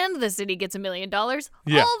 and the city gets $1 million,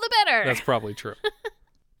 Yeah, all the better. That's probably true.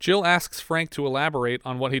 Jill asks Frank to elaborate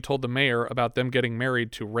on what he told the mayor about them getting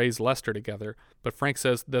married to raise Lester together, but Frank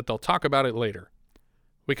says that they'll talk about it later.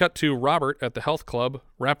 We cut to Robert at the health club,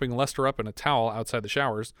 wrapping Lester up in a towel outside the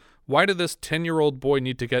showers. Why did this 10-year-old boy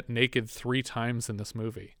need to get naked 3 times in this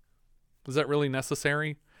movie? Was that really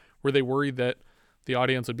necessary? Were they worried that the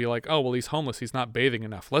audience would be like, oh, well, he's homeless, he's not bathing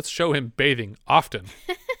enough. Let's show him bathing often.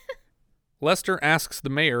 Lester asks the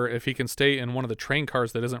mayor if he can stay in one of the train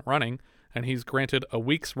cars that isn't running, and he's granted a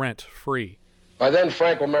week's rent free. By then,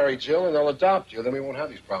 Frank will marry Jill, and they'll adopt you. Then we won't have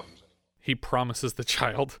these problems. He promises the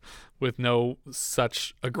child with no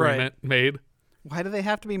such agreement made. Why do they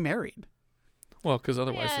have to be married? Well, because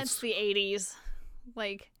otherwise it's the 80s.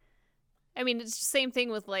 Like, I mean, it's the same thing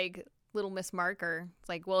with, like, Little Miss Marker. It's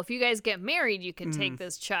like, well, if you guys get married, you can take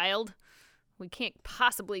this child. We can't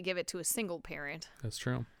possibly give it to a single parent. That's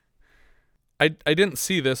true. I didn't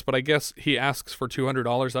see this, but I guess he asks for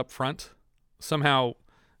 $200 up front. Somehow,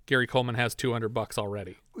 Gary Coleman has $200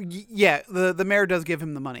 already. Yeah, the mayor does give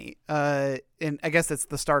him the money, and I guess it's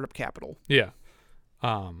the startup capital. Yeah,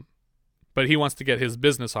 but he wants to get his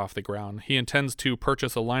business off the ground. He intends to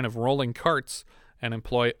purchase a line of rolling carts and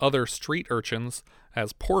employ other street urchins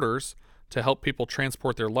as porters to help people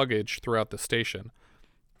transport their luggage throughout the station.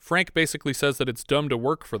 Frank basically says that it's dumb to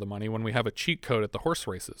work for the money when we have a cheat code at the horse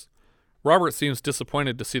races. Robert seems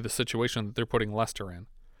disappointed to see the situation that they're putting Lester in.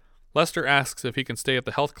 Lester asks if he can stay at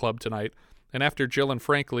the health club tonight, and after Jill and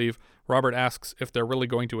Frank leave, Robert asks if they're really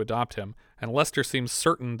going to adopt him, and Lester seems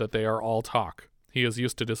certain that they are all talk. He is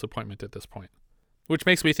used to disappointment at this point. Which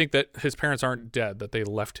makes me think that his parents aren't dead, that they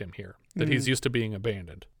left him here, that he's used to being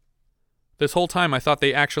abandoned. This whole time I thought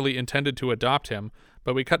they actually intended to adopt him,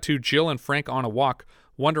 but we cut to Jill and Frank on a walk,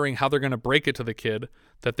 wondering how they're going to break it to the kid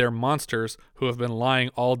that they're monsters who have been lying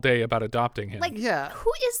all day about adopting him. Like,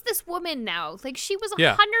 who is this woman now? Like, she was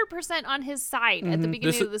 100% on his side at the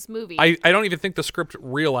beginning of this movie. I don't even think the script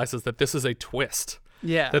realizes that this is a twist.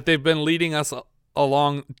 Yeah. That they've been leading us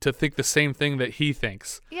along to think the same thing that he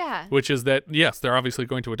thinks. Yeah. Which is that, yes, they're obviously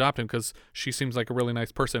going to adopt him because she seems like a really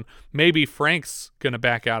nice person. Maybe Frank's going to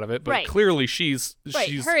back out of it, but clearly she's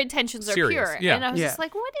her intentions are serious. pure. Yeah. And I was just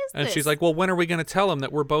like, what is this? And she's like, well, when are we going to tell him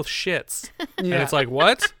that we're both shits? And it's like,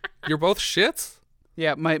 what? You're both shits?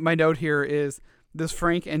 Yeah, my note here is this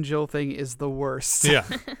Frank and Jill thing is the worst. Yeah.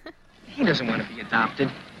 He doesn't want to be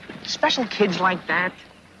adopted. Special kids like that,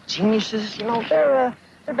 geniuses, they're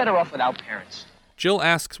better off without parents. Jill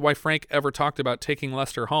asks why Frank ever talked about taking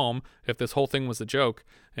Lester home if this whole thing was a joke,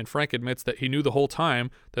 and Frank admits that he knew the whole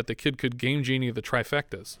time that the kid could game genie the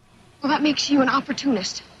trifectas. Well, that makes you an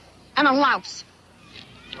opportunist and a louse.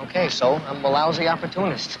 Okay, so I'm a lousy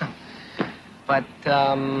opportunist. But,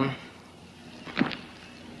 I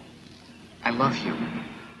love you.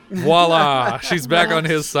 Voila! She's back on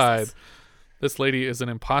his side. This lady is an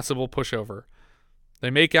impossible pushover. They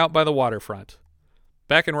make out by the waterfront.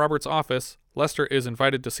 Back in Robert's office, Lester is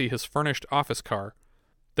invited to see his furnished office car.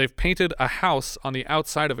 They've painted a house on the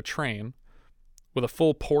outside of a train with a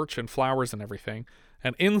full porch and flowers and everything.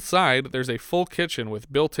 And inside, there's a full kitchen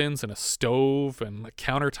with built-ins and a stove and a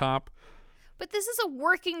countertop. But this is a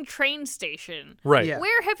working train station. Right. Yeah.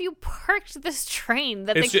 Where have you parked this train?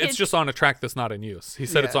 It's just on a track that's not in use. He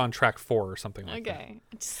said it's on track 4 or something like that. Okay.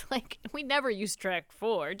 It's like, we never use track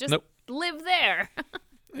 4. Just Nope. live there.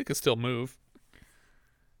 They could still move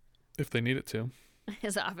if they need it to.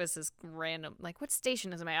 His office is random. Like, what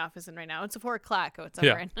station is my office in right now? It's 4 o'clock. Oh, it's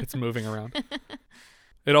Yeah, it's moving around.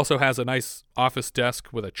 It also has a nice office desk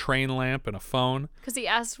with a train lamp and a phone. Because he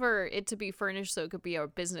asked for it to be furnished so it could be a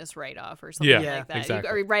business write-off or something like that. Exactly.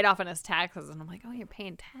 Or write off on his taxes. And I'm like, oh, you're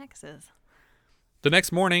paying taxes. The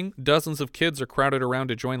next morning, dozens of kids are crowded around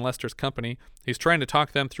to join Lester's company. He's trying to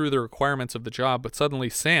talk them through the requirements of the job, but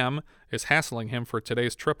suddenly Sam is hassling him for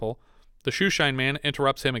today's triple. The shoeshine man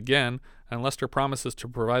interrupts him again, and Lester promises to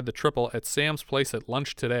provide the triple at Sam's place at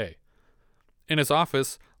lunch today. In his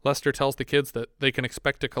office, Lester tells the kids that they can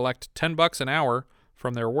expect to collect $10 an hour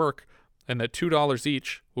from their work, and that $2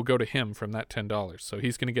 each will go to him from that $10. So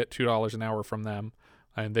he's going to get $2 an hour from them,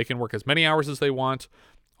 and they can work as many hours as they want.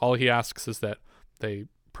 All he asks is that they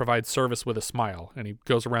provide service with a smile, and he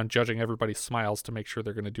goes around judging everybody's smiles to make sure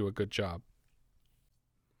they're going to do a good job.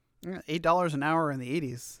 $8 an hour in the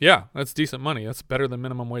 80s. Yeah, that's decent money. That's better than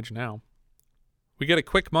minimum wage now. We get a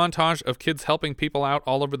quick montage of kids helping people out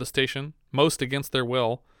all over the station, most against their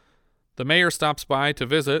will. The mayor stops by to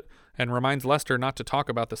visit and reminds Lester not to talk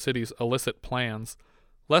about the city's illicit plans.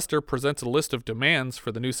 Lester presents a list of demands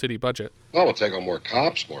for the new city budget. Well, we'll take on more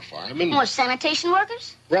cops, more firemen. More sanitation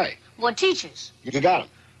workers? Right. More teachers? You got them.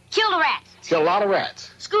 Kill the rats? Kill a lot of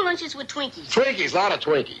rats. School lunches with Twinkies? Twinkies, a lot of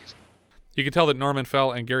Twinkies. You can tell that Norman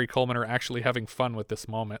Fell and Gary Coleman are actually having fun with this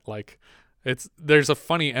moment. Like, there's a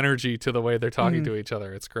funny energy to the way they're talking to each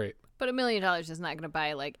other. It's great. But $1 million is not going to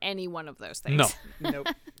buy, like, any one of those things. No. Nope.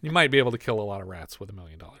 You might be able to kill a lot of rats with $1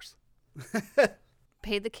 million.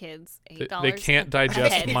 Pay the kids $8. They can't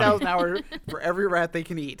digest money. $8 an hour for every rat they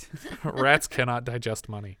can eat. Rats cannot digest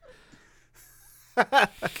money.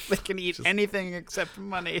 They can eat anything except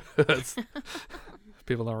money.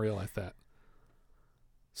 People don't realize that.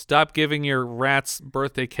 Stop giving your rats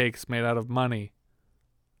birthday cakes made out of money.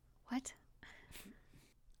 What?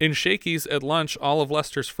 In Shakey's at lunch, all of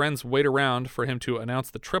Lester's friends wait around for him to announce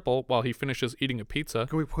the triple while he finishes eating a pizza.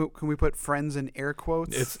 Can we put friends in air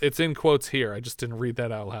quotes? It's in quotes here. I just didn't read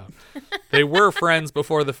that out loud. They were friends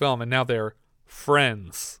before the film, and now they're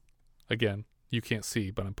friends. Again, you can't see,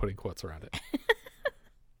 but I'm putting quotes around it.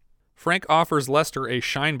 Frank offers Lester a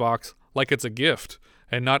shine box like it's a gift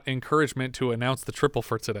and not encouragement to announce the triple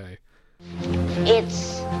for today.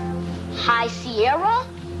 It's High Sierra?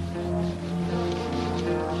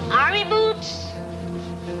 Army boots?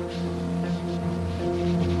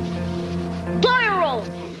 Glory roll!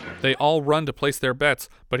 They all run to place their bets,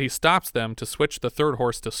 but he stops them to switch the third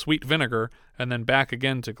horse to Sweet Vinegar and then back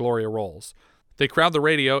again to Gloria Rolls. They crowd the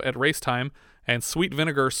radio at race time, and Sweet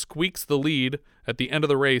Vinegar squeaks the lead at the end of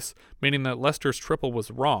the race, meaning that Lester's triple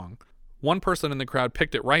was wrong. One person in the crowd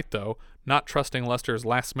picked it right, though, not trusting Lester's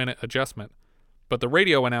last-minute adjustment. But the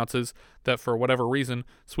radio announces that for whatever reason,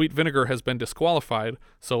 Sweet Vinegar has been disqualified,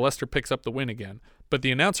 so Lester picks up the win again. But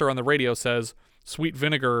the announcer on the radio says Sweet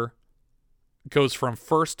Vinegar goes from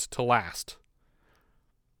first to last.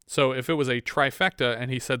 So if it was a trifecta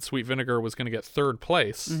and he said Sweet Vinegar was going to get third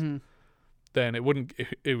place, then it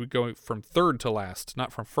would go from third to last,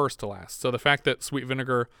 not from first to last. So the fact that Sweet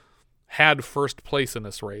Vinegar had first place in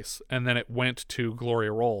this race and then it went to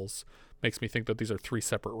Gloria Rolls makes me think that these are 3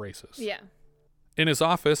 separate races. Yeah. In his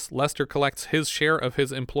office, Lester collects his share of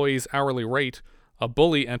his employee's hourly rate. A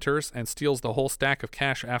bully enters and steals the whole stack of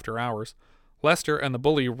cash after hours. Lester and the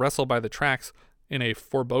bully wrestle by the tracks in a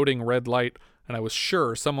foreboding red light, and I was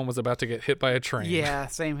sure someone was about to get hit by a train. Yeah,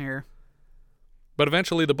 same here. But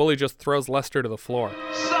eventually the bully just throws Lester to the floor.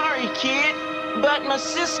 Sorry, kid, but my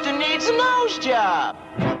sister needs a nose job.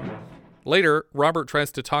 Later, Robert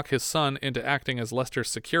tries to talk his son into acting as Lester's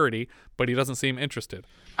security, but he doesn't seem interested.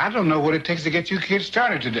 I don't know what it takes to get you kids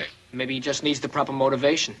started today. Maybe he just needs the proper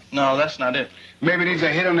motivation. No, that's not it. Maybe it needs a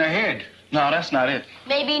hit on the head. No, that's not it.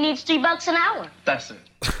 Maybe he needs $3 an hour. That's it.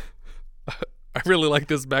 I really like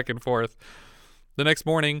this back and forth. The next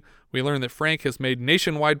morning, we learn that Frank has made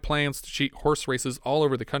nationwide plans to cheat horse races all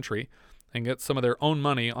over the country. and get some of their own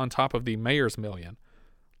money on top of the mayor's $1 million.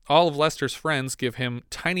 All of Lester's friends give him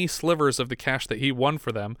tiny slivers of the cash that he won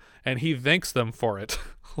for them, and he thanks them for it.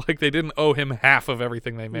 Like they didn't owe him half of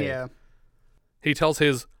everything they made. Yeah. He tells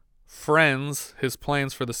his friends his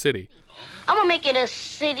plans for the city. I'm gonna make it a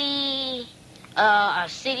city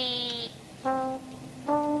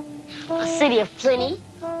of plenty,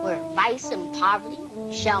 where vice and poverty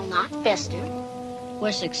shall not fester,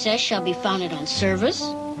 where success shall be founded on service,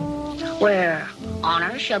 where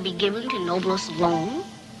honor shall be given to noblest alone,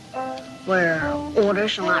 where order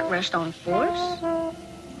shall not rest on force,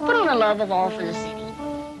 but on the love of all for the city.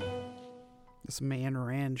 This Man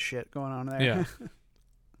Rand shit going on there. Yeah.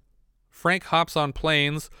 Frank hops on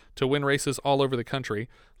planes to win races all over the country.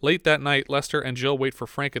 Late that night, Lester and Jill wait for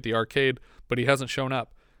Frank at the arcade, but he hasn't shown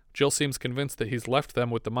up. Jill seems convinced that he's left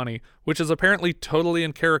them with the money, which is apparently totally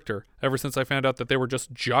in character, ever since I found out that they were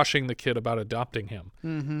just joshing the kid about adopting him.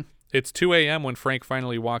 Mm-hmm. It's 2 a.m. when Frank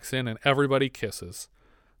finally walks in and everybody kisses.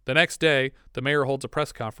 The next day, the mayor holds a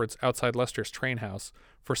press conference outside Lester's train house.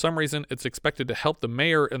 For some reason, it's expected to help the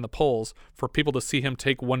mayor in the polls for people to see him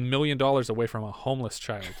take $1 million away from a homeless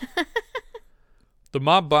child. The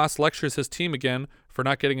mob boss lectures his team again for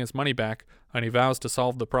not getting his money back, and he vows to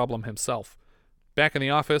solve the problem himself. Back in the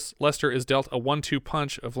office, Lester is dealt a 1-2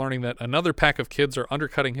 punch of learning that another pack of kids are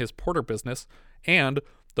undercutting his porter business, and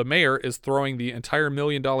the mayor is throwing the entire $1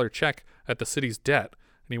 million check at the city's debt,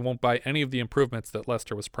 and he won't buy any of the improvements that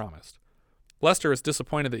Lester was promised. Lester is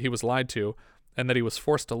disappointed that he was lied to, and that he was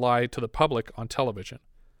forced to lie to the public on television.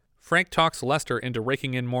 Frank talks Lester into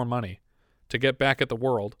raking in more money to get back at the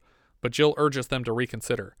world, but Jill urges them to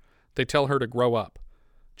reconsider. They tell her to grow up.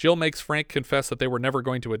 Jill makes Frank confess that they were never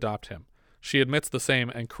going to adopt him. She admits the same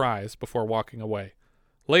and cries before walking away.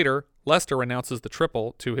 Later, Lester announces the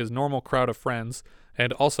triple to his normal crowd of friends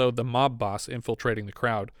and also the mob boss infiltrating the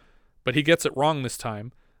crowd. But he gets it wrong this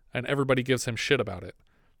time, and everybody gives him shit about it.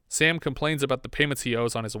 Sam complains about the payments he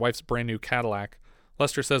owes on his wife's brand new Cadillac.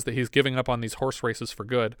 Lester says that he's giving up on these horse races for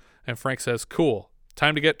good, and Frank says, "Cool,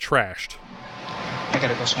 time to get trashed." I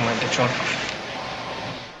gotta go somewhere and get drunk.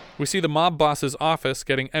 We see the mob boss's office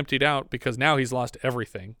getting emptied out because now he's lost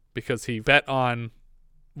everything, because he bet on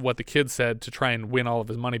what the kid said to try and win all of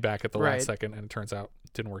his money back at the last second, and it turns out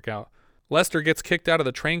it didn't work out. Lester gets kicked out of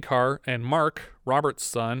the train car, and Mark, Robert's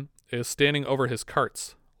son, is standing over his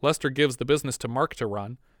carts. Lester gives the business to Mark to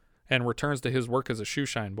run and returns to his work as a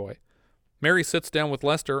shoeshine boy. Mary sits down with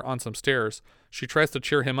Lester on some stairs. She tries to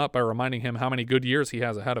cheer him up by reminding him how many good years he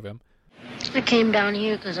has ahead of him. I came down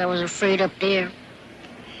here because I was afraid up there.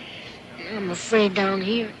 I'm afraid down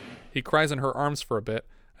here. He cries in her arms for a bit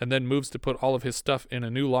and then moves to put all of his stuff in a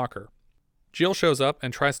new locker. Jill shows up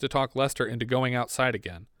and tries to talk Lester into going outside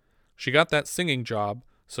again. She got that singing job,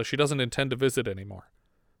 so she doesn't intend to visit anymore.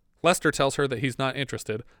 Lester tells her that he's not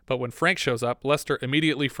interested, but when Frank shows up, Lester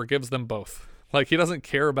immediately forgives them both. Like, he doesn't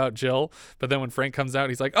care about Jill, but then when Frank comes out,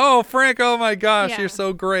 he's like, "Oh, Frank, oh my gosh, you're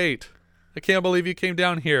so great. I can't believe you came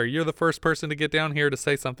down here. You're the first person to get down here to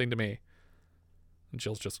say something to me." And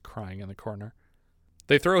Jill's just crying in the corner.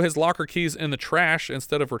 They throw his locker keys in the trash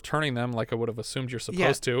instead of returning them like I would have assumed you're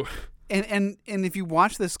supposed to. And if you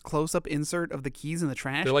watch this close-up insert of the keys in the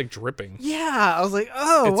trash, they're like dripping. Yeah, I was like,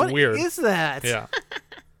 oh, it's what weird. is that? Yeah.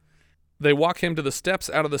 They walk him to the steps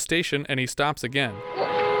out of the station, and he stops again.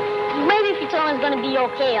 Maybe if you tell him it's going to be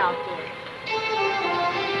okay out there.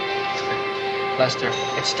 Lester,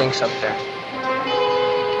 it stinks up there.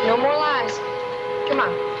 No more lies. Come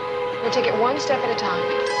on. We'll take it one step at a time.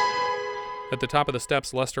 At the top of the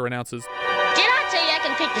steps, Lester announces, Did I tell you I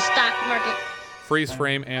can pick the stock market? "Freeze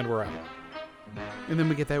frame," and we're out. And then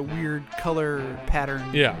we get that weird color pattern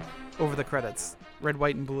over the credits. Red,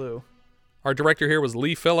 white, and blue. Our director here was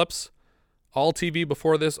Lee Phillips. All TV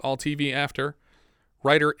before this, all TV after.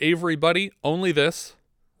 Writer Avery Buddy, Only This.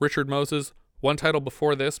 Richard Moses, one title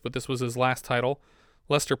before this, but this was his last title.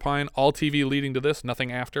 Lester Pine, all TV leading to this,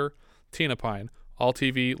 nothing after. Tina Pine, all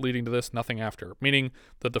TV leading to this, nothing after. Meaning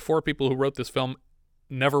that the 4 people who wrote this film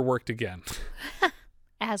never worked again.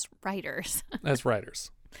 As writers. As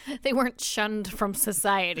writers. They weren't shunned from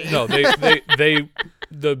society. No, they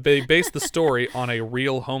based the story on a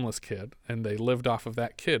real homeless kid, and they lived off of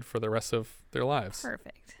that kid for the rest of their lives.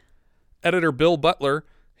 Perfect. Editor Bill Butler,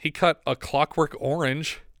 he cut A Clockwork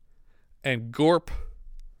Orange and Gorp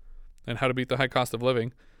and How to Beat the High Cost of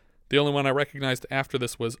Living. The only one I recognized after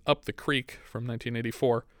this was Up the Creek from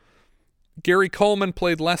 1984. Gary Coleman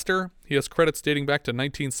played Lester. He has credits dating back to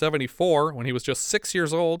 1974 when he was just 6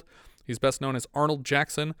 years old. He's best known as Arnold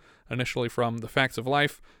Jackson, initially from The Facts of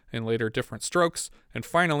Life, and later Different Strokes, and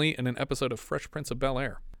finally in an episode of Fresh Prince of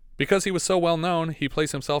Bel-Air. Because he was so well known, he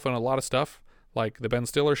plays himself in a lot of stuff, like The Ben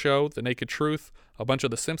Stiller Show, The Naked Truth, a bunch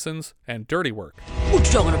of The Simpsons, and Dirty Work. What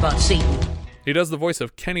you talking about, Satan? He does the voice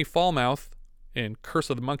of Kenny Fallmouth in Curse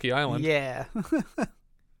of the Monkey Island. Yeah.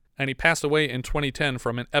 And he passed away in 2010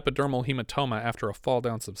 from an epidermal hematoma after a fall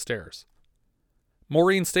down some stairs.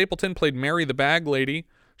 Maureen Stapleton played Mary the Bag Lady.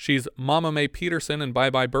 She's Mama Mae Peterson in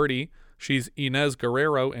Bye Bye Birdie. She's Inez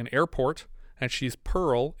Guerrero in Airport. And she's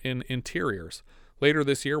Pearl in Interiors. Later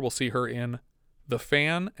this year, we'll see her in The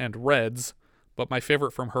Fan and Reds. But my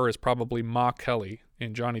favorite from her is probably Ma Kelly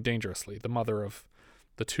in Johnny Dangerously, the mother of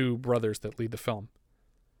the two brothers that lead the film.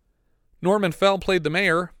 Norman Fell played the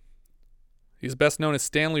mayor. He's best known as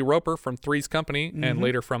Stanley Roper from Three's Company and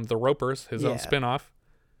later from The Ropers, his own spinoff.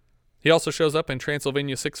 He also shows up in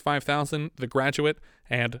Transylvania 65000, The Graduate,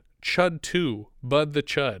 and Chud 2, Bud the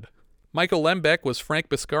Chud. Michael Lembeck was Frank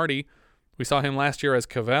Biscardi. We saw him last year as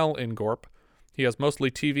Cavell in Gorp. He has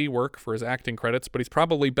mostly TV work for his acting credits, but he's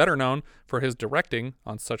probably better known for his directing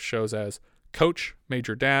on such shows as Coach,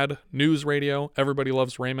 Major Dad, News Radio, Everybody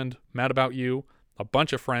Loves Raymond, Mad About You, A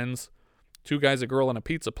Bunch of Friends, Two Guys, a Girl, and a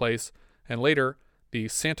Pizza Place, and later, the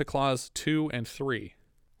Santa Claus 2 and 3.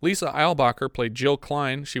 Lisa Eilbacher played Jill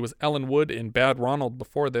Klein. She was Ellen Wood in Bad Ronald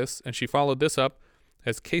before this, and she followed this up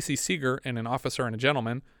as Casey Seeger in An Officer and a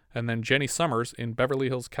Gentleman, and then Jenny Summers in Beverly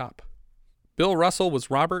Hills Cop. Bill Russell was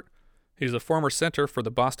Robert. He's a former center for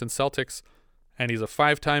the Boston Celtics, and he's a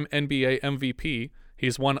 5-time NBA MVP.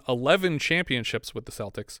 He's won 11 championships with the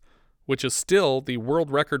Celtics, which is still the world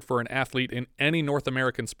record for an athlete in any North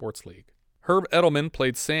American sports league. Herb Edelman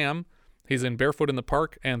played Sam. He's in Barefoot in the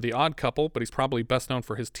Park and The Odd Couple, but he's probably best known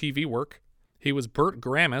for his TV work. He was Burt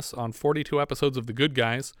Gramis on 42 episodes of The Good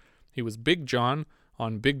Guys. He was Big John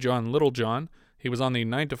on Big John, Little John. He was on the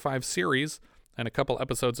 9 to 5 series and a couple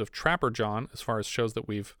episodes of Trapper John, as far as shows that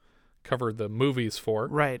we've covered the movies for.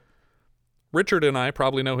 Right. Richard and I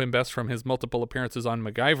probably know him best from his multiple appearances on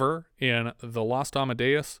MacGyver, in The Lost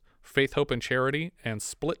Amadeus, Faith, Hope, and Charity, and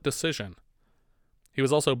Split Decision. He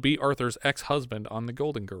was also B. Arthur's ex-husband on The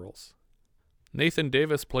Golden Girls. Nathan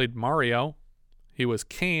Davis played Mario. He was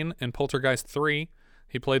Kane in Poltergeist 3.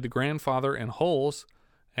 He played the grandfather in Holes,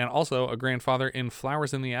 and also a grandfather in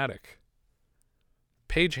Flowers in the Attic.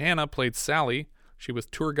 Paige Hanna played Sally. She was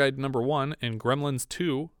tour guide number 1 in Gremlins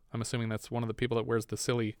 2. I'm assuming that's one of the people that wears the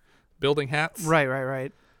silly building hats.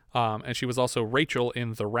 Right. And she was also Rachel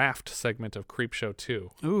in the Raft segment of Creepshow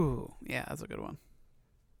 2. Ooh, yeah, that's a good one.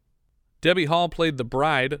 Debbie Hall played the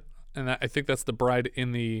bride, and I think that's the bride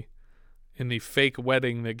in the fake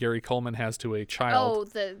wedding that Gary Coleman has to a child. Oh,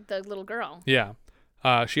 the little girl. Yeah.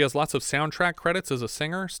 She has lots of soundtrack credits as a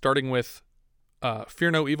singer, starting with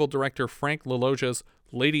Fear No Evil director Frank LaLoggia's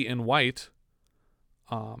Lady in White,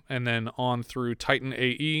 and then on through Titan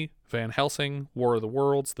A.E., Van Helsing, War of the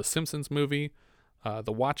Worlds, The Simpsons movie,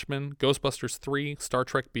 The Watchmen, Ghostbusters 3, Star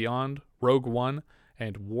Trek Beyond, Rogue One,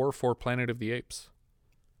 and War for Planet of the Apes.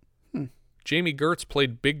 Jamie Gertz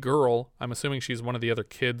played Big Girl. I'm assuming she's one of the other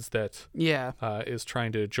kids that is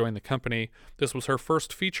trying to join the company. This was her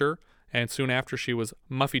first feature, and soon after she was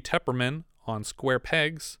Muffy Tepperman on Square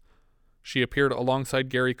Pegs. She appeared alongside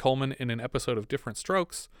Gary Coleman in an episode of Different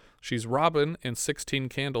Strokes. She's Robin in 16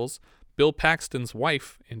 Candles, Bill Paxton's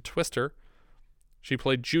wife in Twister. She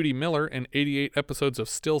played Judy Miller in 88 episodes of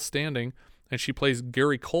Still Standing, and she plays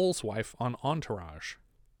Gary Cole's wife on Entourage.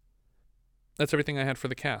 That's everything I had for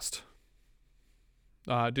the cast.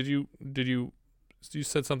 You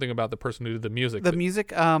said something about the person who did the music. The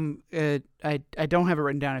music, I don't have it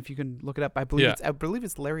written down. If you can look it up, I believe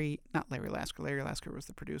it's Larry, not Larry Lasker. Larry Lasker was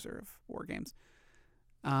the producer of War Games.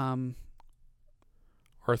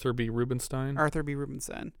 Arthur B. Rubinstein.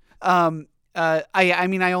 I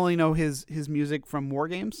mean, I only know his music from War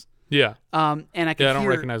Games. Yeah. And I don't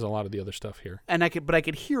recognize a lot of the other stuff here. And I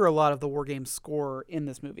could hear a lot of the War Games score in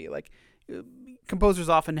this movie. Like, composers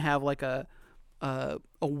often have like a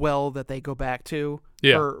well that they go back to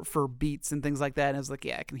for beats and things like that. And I was like,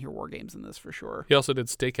 I can hear War Games in this for sure. He also did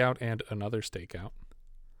Stakeout and Another Stakeout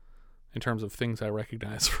in terms of things I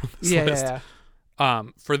recognize from this list. Yeah.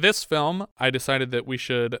 For this film, I decided that we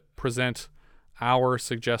should present our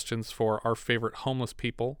suggestions for our favorite homeless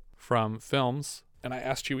people from films. And I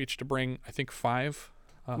asked you each to bring, I think, 5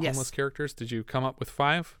 homeless characters. Did you come up with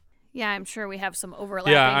 5? Yeah, I'm sure we have some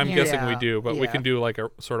overlapping. Yeah, I'm guessing we do, but we can do like a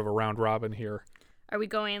sort of a round robin here. Are we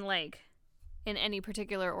going like in any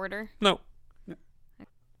particular order? No.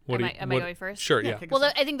 Am I going first? Sure, yeah.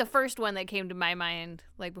 Well, I think the first one that came to my mind,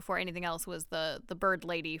 like before anything else, was the bird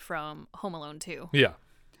lady from Home Alone 2. Yeah.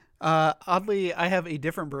 Oddly, I have a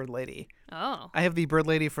different bird lady. Oh. I have the bird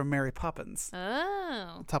lady from Mary Poppins.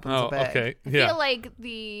 Oh. Tuppence a bag. Okay. I Yeah. feel like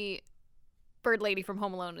the bird lady from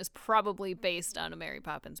Home Alone is probably based on a Mary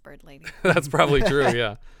Poppins bird lady. That's probably true,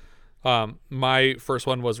 yeah. My first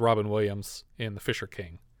one was Robin Williams in The Fisher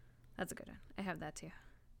King. That's a good one. I have that too.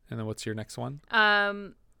 And then what's your next one?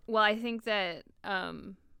 Well, I think that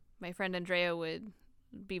my friend Andrea would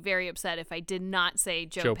be very upset if I did not say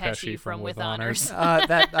Joe Pesci from With Honors.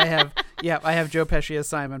 That I have. Yeah, I have Joe Pesci as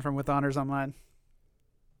Simon from With Honors on mine.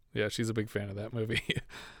 Yeah, she's a big fan of that movie.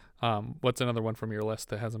 What's another one from your list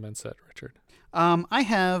that hasn't been said, Richard? I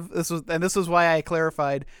have this was why I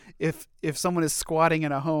clarified if someone is squatting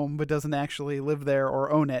in a home but doesn't actually live there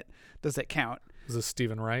or own it, does it count? Is this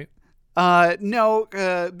Stephen Wright? No,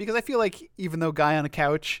 because I feel like even though Guy on a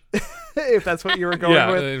Couch, if that's what you were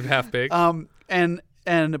going with, Half Baked.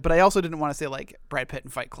 But I also didn't want to say like Brad Pitt in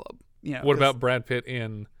Fight Club. You know, what about Brad Pitt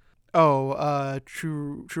in? True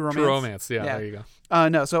Romance. True Romance. Yeah, there you go.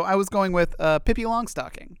 No, so I was going with Pippi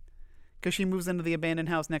Longstocking, because she moves into the abandoned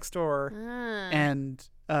house next door, and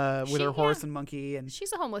with her horse and monkey, and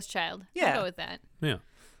she's a homeless child. Yeah, I'll go with that. Yeah.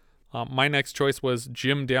 My next choice was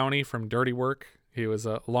Jim Downey from Dirty Work. He was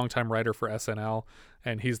a longtime writer for SNL,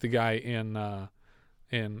 and he's the guy in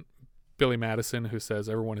Billy Madison who says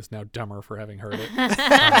everyone is now dumber for having heard it.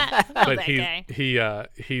 But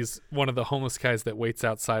he's one of the homeless guys that waits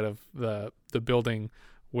outside of the building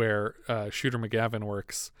where Shooter McGavin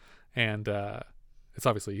works, and it's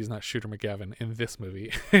obviously he's not Shooter McGavin in this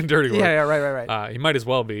movie in Dirty Work. Yeah, right. He might as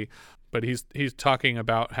well be, but he's talking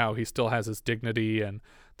about how he still has his dignity, and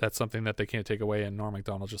that's something that they can't take away. And Norm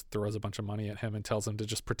Macdonald just throws a bunch of money at him and tells him to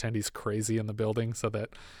just pretend he's crazy in the building so that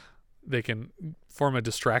they can form a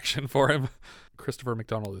distraction for him. Christopher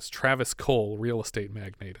McDonald is Travis Cole, real estate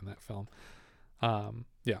magnate in that film.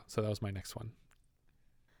 Yeah, so that was my next one.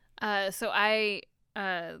 So I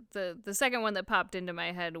the second one that popped into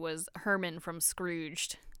my head was Herman from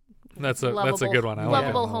Scrooged. That's a good one. I like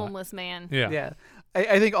lovable homeless man. Yeah.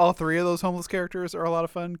 I think all three of those homeless characters are a lot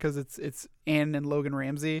of fun because it's Ann and Logan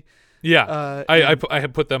Ramsey. Yeah, I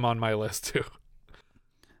had put them on my list too.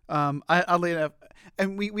 Oddly enough,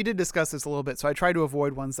 and we did discuss this a little bit, so I tried to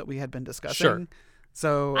avoid ones that we had been discussing. Sure.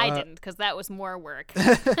 So I didn't, because that was more work.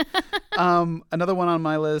 Another one on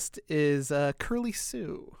my list is Curly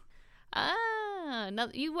Sue. No,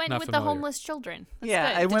 you went Not with familiar. the homeless children. That's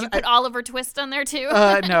Yeah, good. Did you put Oliver Twist on there too?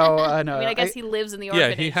 No. I mean, I guess he lives in the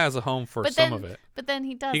orphanage. Yeah, he has a home for some of it. But then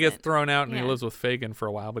he doesn't. He gets thrown out and he Yeah. lives with Fagin for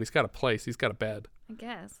a while, but he's got a place. He's got a bed. I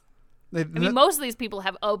guess. I mean, most of these people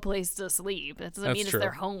have a place to sleep. That doesn't mean it's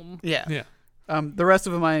their home. Yeah. The rest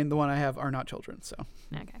of mine, the one I have, are not children. So.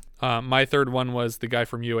 Okay. My third one was the guy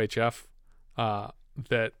from UHF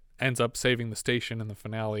that ends up saving the station in the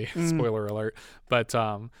finale. Spoiler alert. But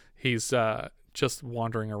he's just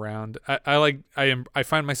wandering around. I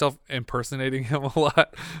find myself impersonating him a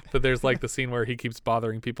lot. But there's like the scene where he keeps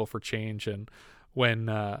bothering people for change, and when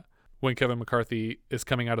Kevin McCarthy is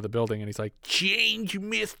coming out of the building and he's like, "Change,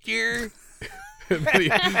 mister." and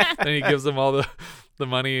then he gives them all the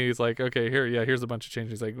money. He's like, "Okay, here's a bunch of change."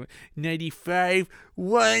 He's like, 95,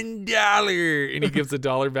 $1, and he gives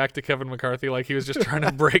 $1 back to Kevin McCarthy like he was just trying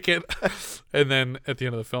to break it. And then at the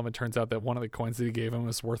end of the film, it turns out that one of the coins that he gave him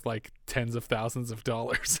was worth like tens of thousands of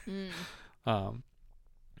dollars.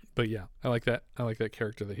 But yeah, I like that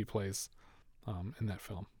character that he plays in that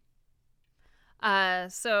film.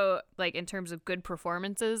 So like in terms of good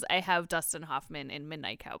performances, I have Dustin Hoffman in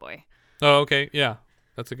Midnight Cowboy. Oh, okay, yeah,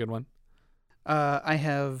 that's a good one. I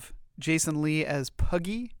have Jason Lee as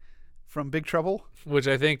Puggy from Big Trouble, which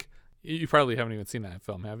I think you probably haven't even seen that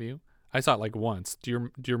film, have you? I saw it like once. Do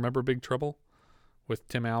you remember Big Trouble with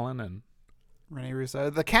Tim Allen and Rene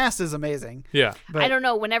Russo? The cast is amazing. Yeah, I don't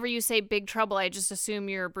know. Whenever you say Big Trouble, I just assume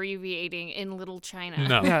you're abbreviating In Little China.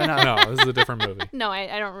 No, no, this is a different movie. No,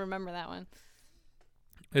 I don't remember that one.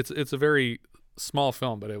 It's a very small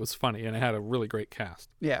film, but it was funny and it had a really great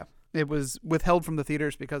cast. Yeah. It was withheld from the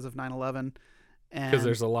theaters because of 9/11. Because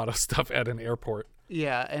there's a lot of stuff at an airport.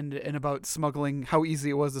 Yeah, and about smuggling, how easy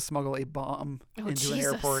it was to smuggle a bomb into an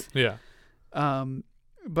airport. Yeah.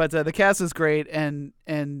 But the cast is great, and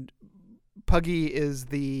Puggy is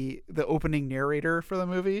the opening narrator for the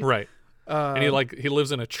movie. Right. And he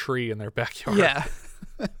lives in a tree in their backyard. Yeah.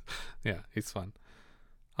 Yeah, he's fun.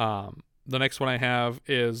 The next one I have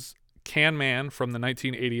is Can Man from the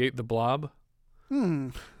 1988 The Blob.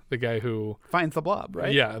 The guy who finds the blob,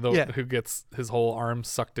 right? Yeah, who gets his whole arm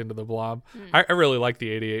sucked into the blob. I really like the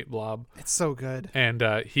 88 Blob. It's so good. And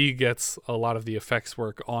he gets a lot of the effects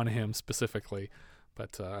work on him specifically,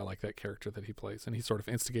 but I like that character that he plays, and he sort of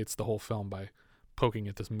instigates the whole film by poking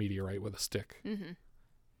at this meteorite with a stick. Mm-hmm.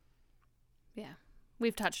 Yeah.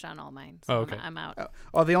 We've touched on all mine, so okay. I'm out.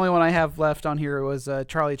 Oh, the only one I have left on here was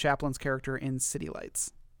Charlie Chaplin's character in City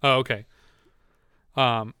Lights. Oh, okay.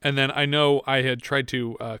 And then I know I had tried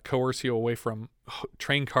to coerce you away from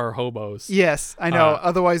train car hobos. Yes, I know.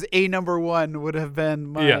 Otherwise, number 1 would have been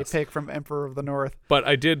my pick from Emperor of the North. But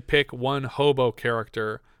I did pick one hobo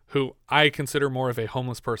character who I consider more of a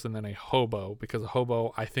homeless person than a hobo, because a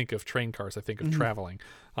hobo, I think of train cars, I think of traveling.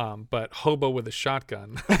 But hobo with a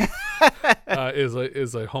shotgun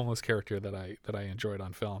is a homeless character that I enjoyed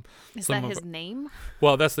on film. Is that his name?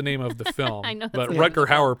 Well, that's the name of the film. I know. But Rutger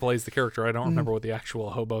Hauer plays the character. I don't remember what the actual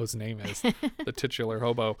hobo's name is, the titular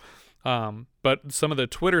hobo. But some of the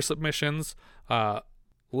Twitter submissions,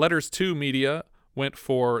 Letters to Media went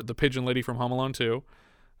for the Pigeon Lady from Home Alone 2.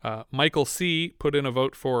 Michael C. put in a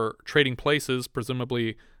vote for Trading Places,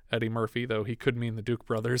 presumably Eddie Murphy, though he could mean the Duke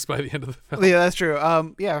brothers by the end of the film. Yeah, that's true.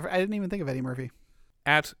 Yeah, I didn't even think of Eddie Murphy.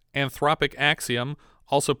 At Anthropic Axiom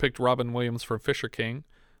also picked Robin Williams from Fisher King.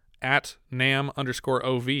 At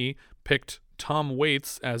Nam_OV picked Tom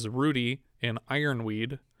Waits as Rudy in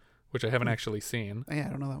Ironweed, which I haven't actually seen. Yeah, I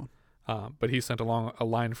don't know that one. But he sent along a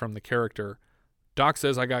line from the character. Doc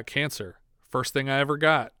says I got cancer. First thing I ever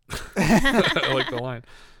got. I like the line.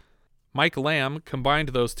 Mike Lamb combined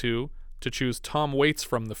those two to choose Tom Waits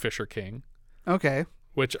from The Fisher King. Okay.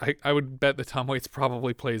 Which I would bet that Tom Waits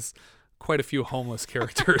probably plays quite a few homeless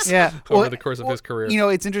characters over the course of his career. You know,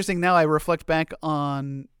 it's interesting now I reflect back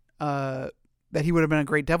on that he would have been a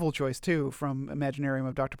great devil choice, too, from Imaginarium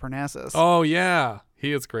of Dr. Parnassus. Oh, yeah.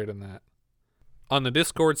 He is great in that. On the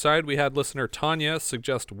Discord side, we had listener Tanya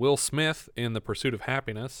suggest Will Smith in The Pursuit of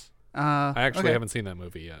Happiness. I actually haven't seen that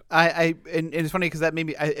movie yet. And it's funny because that made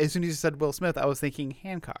me, as soon as you said Will Smith, I was thinking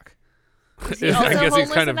Hancock. Is he also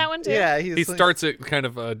homeless in that one too? Yeah, he starts it kind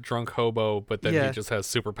of a drunk hobo, but then he just has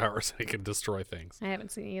superpowers and he can destroy things. I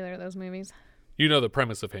haven't seen either of those movies. You know the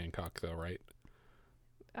premise of Hancock, though, right?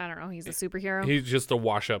 I don't know. He's a superhero. He's just a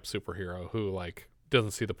wash-up superhero who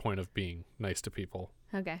doesn't see the point of being nice to people.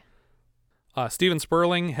 Okay. Steven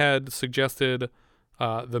Sperling had suggested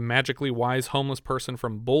the magically wise homeless person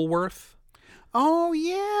from Bulworth. Oh,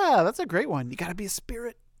 yeah. That's a great one. You got to be a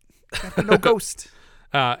spirit. No ghost.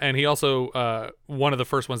 And he also, one of the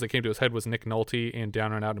first ones that came to his head was Nick Nolte in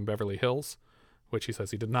Down and Out in Beverly Hills, which he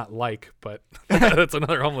says he did not like, but that's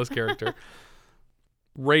another homeless character.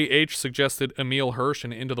 Ray H. suggested Emil Hirsch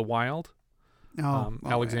in Into the Wild.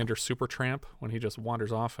 Alexander Supertramp, when he just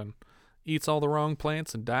wanders off and eats all the wrong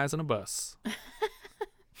plants and dies in a bus.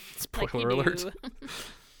 Spoiler alert.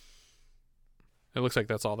 It looks like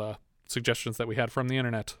that's all the suggestions that we had from the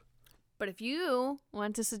internet. But if you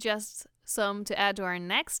want to suggest some to add to our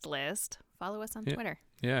next list, follow us on Twitter.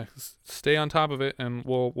 Yeah, stay on top of it, and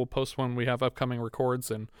we'll post when we have upcoming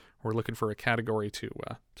records, and we're looking for a category to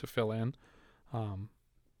fill in.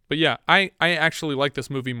 But yeah, I actually like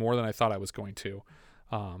this movie more than I thought I was going to.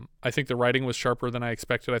 I think the writing was sharper than I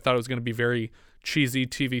expected. I thought it was going to be very cheesy,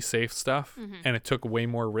 TV safe stuff, and it took way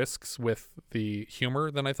more risks with the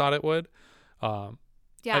humor than I thought it would.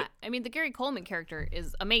 Yeah, I mean, the Gary Coleman character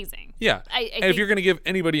is amazing. Yeah, I and think, if you're going to give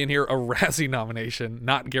anybody in here a Razzie nomination,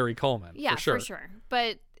 not Gary Coleman. Yeah, for sure.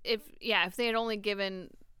 But if they had only given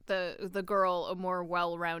the girl a more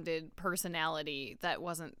well-rounded personality that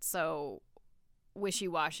wasn't so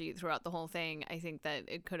wishy-washy throughout the whole thing, I think that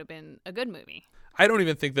it could have been a good movie. I don't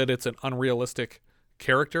even think that it's an unrealistic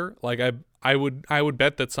character. Like I would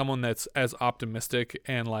bet that someone that's as optimistic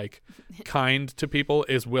and kind to people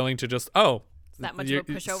is willing to just that much of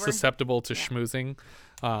a pushover, susceptible to schmoozing.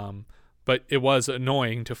 But it was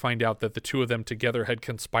annoying to find out that the two of them together had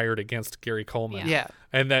conspired against Gary Coleman. Yeah.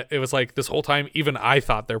 And that it was like this whole time, even I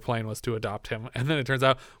thought their plan was to adopt him. And then it turns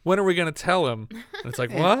out, when are we going to tell him? And it's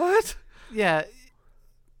like, what? Yeah.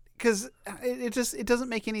 Because it doesn't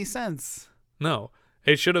make any sense. No.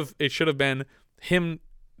 It should have been him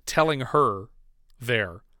telling her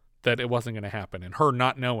there that it wasn't going to happen and her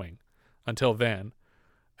not knowing until then.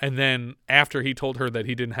 And then after he told her that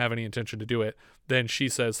he didn't have any intention to do it, then she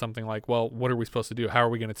says something like, well, what are we supposed to do? How are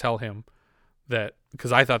we going to tell him that?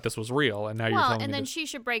 Because I thought this was real, and now you're telling me. And then she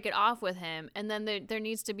should break it off with him. And then there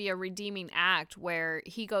needs to be a redeeming act where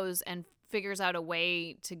he goes and figures out a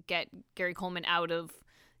way to get Gary Coleman out of,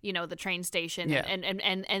 the train station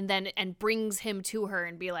and brings him to her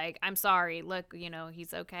and be like, I'm sorry, look,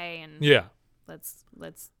 he's okay. And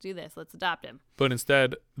let's do this. Let's adopt him. But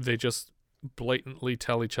instead, they just blatantly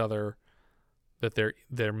tell each other that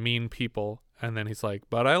they're mean people, and then he's like,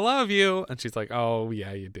 but I love you, and she's like, oh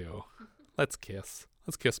yeah, you do. Let's kiss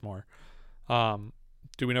more.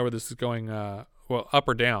 Do we know where this is going? Well, up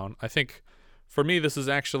or down? I think for me, this is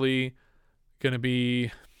actually going to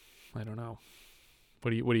be, I don't know.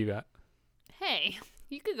 What do you got? Hey,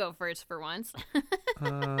 you could go first for once.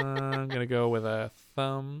 I'm going to go with a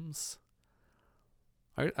thumbs.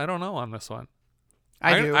 I don't know on this one.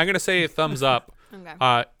 I'm going to say a thumbs up.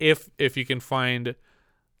 Okay. If you can find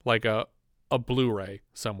like a Blu-ray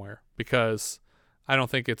somewhere, because I don't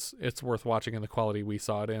think it's worth watching in the quality we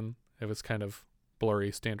saw it in. It was kind of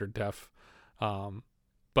blurry, standard def.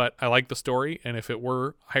 But I like the story, and if it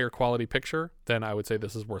were higher quality picture, then I would say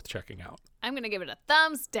this is worth checking out. I'm going to give it a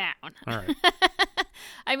thumbs down. All right.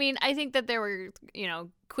 I mean, I think that there were,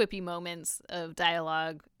 quippy moments of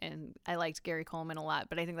dialogue, and I liked Gary Coleman a lot,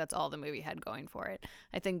 but I think that's all the movie had going for it.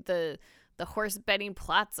 I think the horse betting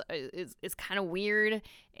plots is kind of weird,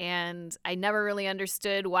 and I never really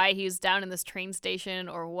understood why he was down in this train station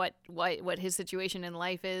or what his situation in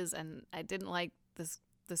life is, and I didn't like this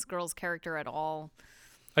girl's character at all.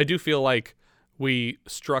 I do feel like we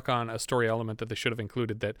struck on a story element that they should have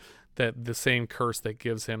included, that the same curse that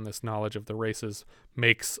gives him this knowledge of the races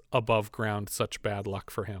makes above ground such bad luck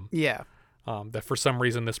for him. Yeah. That for some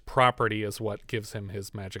reason this property is what gives him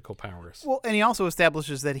his magical powers. Well, and he also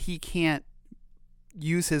establishes that he can't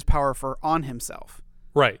use his power on himself.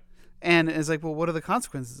 Right. And it's like, well, what are the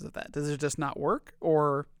consequences of that? Does it just not work,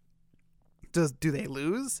 or do they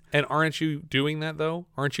lose? And aren't you doing that though?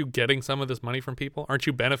 Aren't you getting some of this money from people? Aren't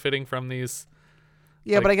you benefiting from these?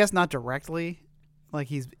 Yeah, but I guess not directly. Like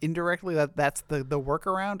he's indirectly. That's the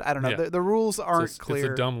workaround. I don't know. Yeah. The rules aren't clear.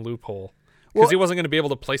 It's a dumb loophole because he wasn't going to be able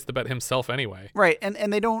to place the bet himself anyway. Right,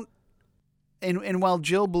 and they don't. And while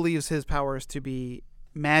Jill believes his powers to be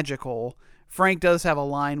magical, Frank does have a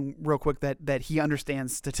line real quick that he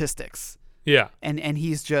understands statistics. Yeah, and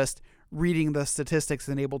he's just reading the statistics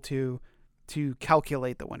and able to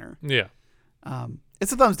calculate the winner. Yeah.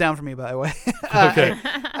 It's a thumbs down for me, by the way.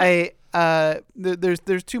 Okay.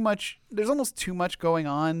 There's too much. There's almost too much going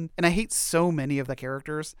on, and I hate so many of the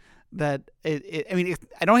characters that I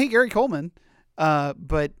don't hate Gary Coleman,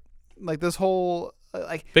 but like this whole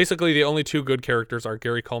basically the only two good characters are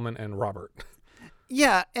Gary Coleman and Robert.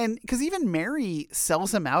 Yeah, and because even Mary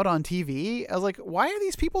sells him out on TV. I was like, why are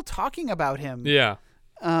these people talking about him? Yeah.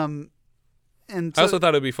 And I also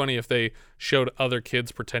thought it'd be funny if they showed other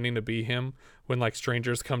kids pretending to be him when like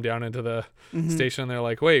strangers come down into the station and they're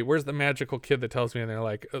like, wait, where's the magical kid that tells me? And they're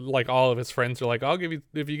like all of his friends are like, I'll give you,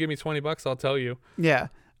 if you give me $20, I'll tell you. Yeah.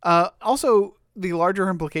 Also the larger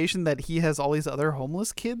implication that he has all these other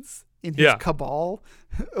homeless kids in his cabal.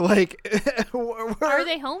 Like, are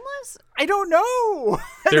they homeless? I don't know.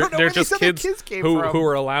 They're just kids who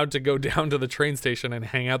are allowed to go down to the train station and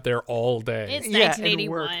hang out there all day. It's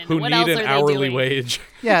 1981. Who need an hourly wage.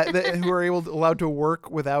 Yeah, who are allowed to work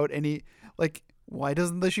without any, like, why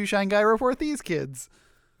doesn't the shoeshine guy report these kids?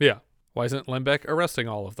 Yeah. Why isn't Lembeck arresting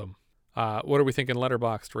all of them? What are we thinking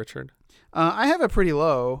Letterboxd, Richard? I have it pretty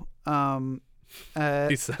low.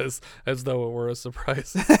 He says, as though it were a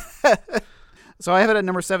surprise. So I have it at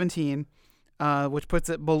number 17, which puts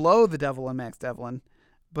it below The Devil and Max Devlin,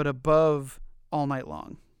 but above All Night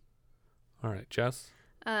Long. All right, Jess?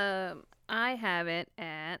 I have it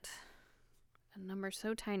at a number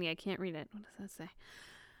so tiny I can't read it. What does that say?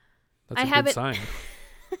 That's a good sign.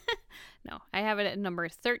 No, I have it at number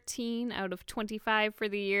 13 out of 25 for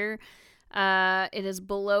the year. It is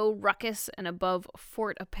below Ruckus and above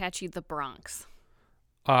Fort Apache, The Bronx.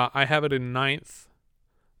 I have it in 9th,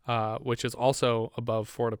 which is also above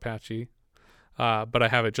Fort Apache, but I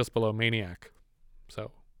have it just below Maniac.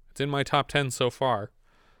 So it's in my top 10 so far,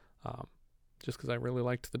 just because I really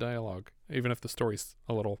liked the dialogue, even if the story's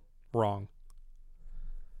a little wrong.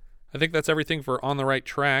 I think that's everything for On the Right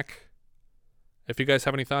Track. If you guys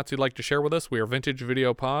have any thoughts you'd like to share with us, we are Vintage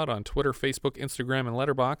Video Pod on Twitter, Facebook, Instagram, and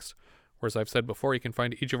Letterboxd. Or as I've said before, you can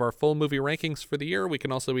find each of our full movie rankings for the year. We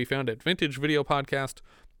can also be found at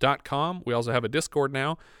vintagevideopodcast.com. We also have a Discord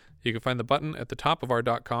now. You can find the button at the top of our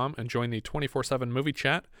 .com and join the 24/7 movie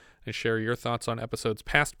chat and share your thoughts on episodes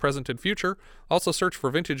past, present, and future. Also search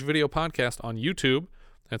for Vintage Video Podcast on YouTube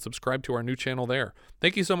and subscribe to our new channel there.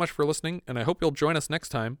 Thank you so much for listening, and I hope you'll join us next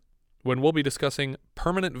time when we'll be discussing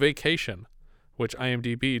Permanent Vacation, which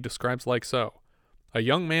IMDb describes like so. A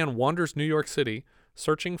young man wanders New York City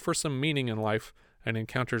searching for some meaning in life and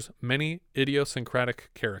encounters many idiosyncratic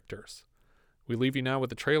characters. We leave you now with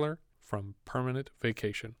the trailer from Permanent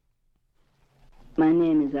Vacation. My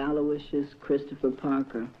name is Aloysius Christopher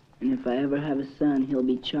Parker, and if I ever have a son, he'll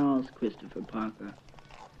be Charles Christopher Parker,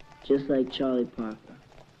 just like Charlie Parker.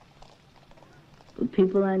 But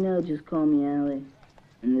people I know just call me Allie,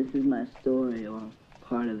 and this is my story, or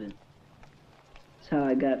part of it. It's how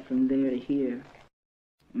I got from there to here.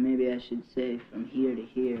 Maybe I should say from here to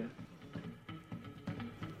here.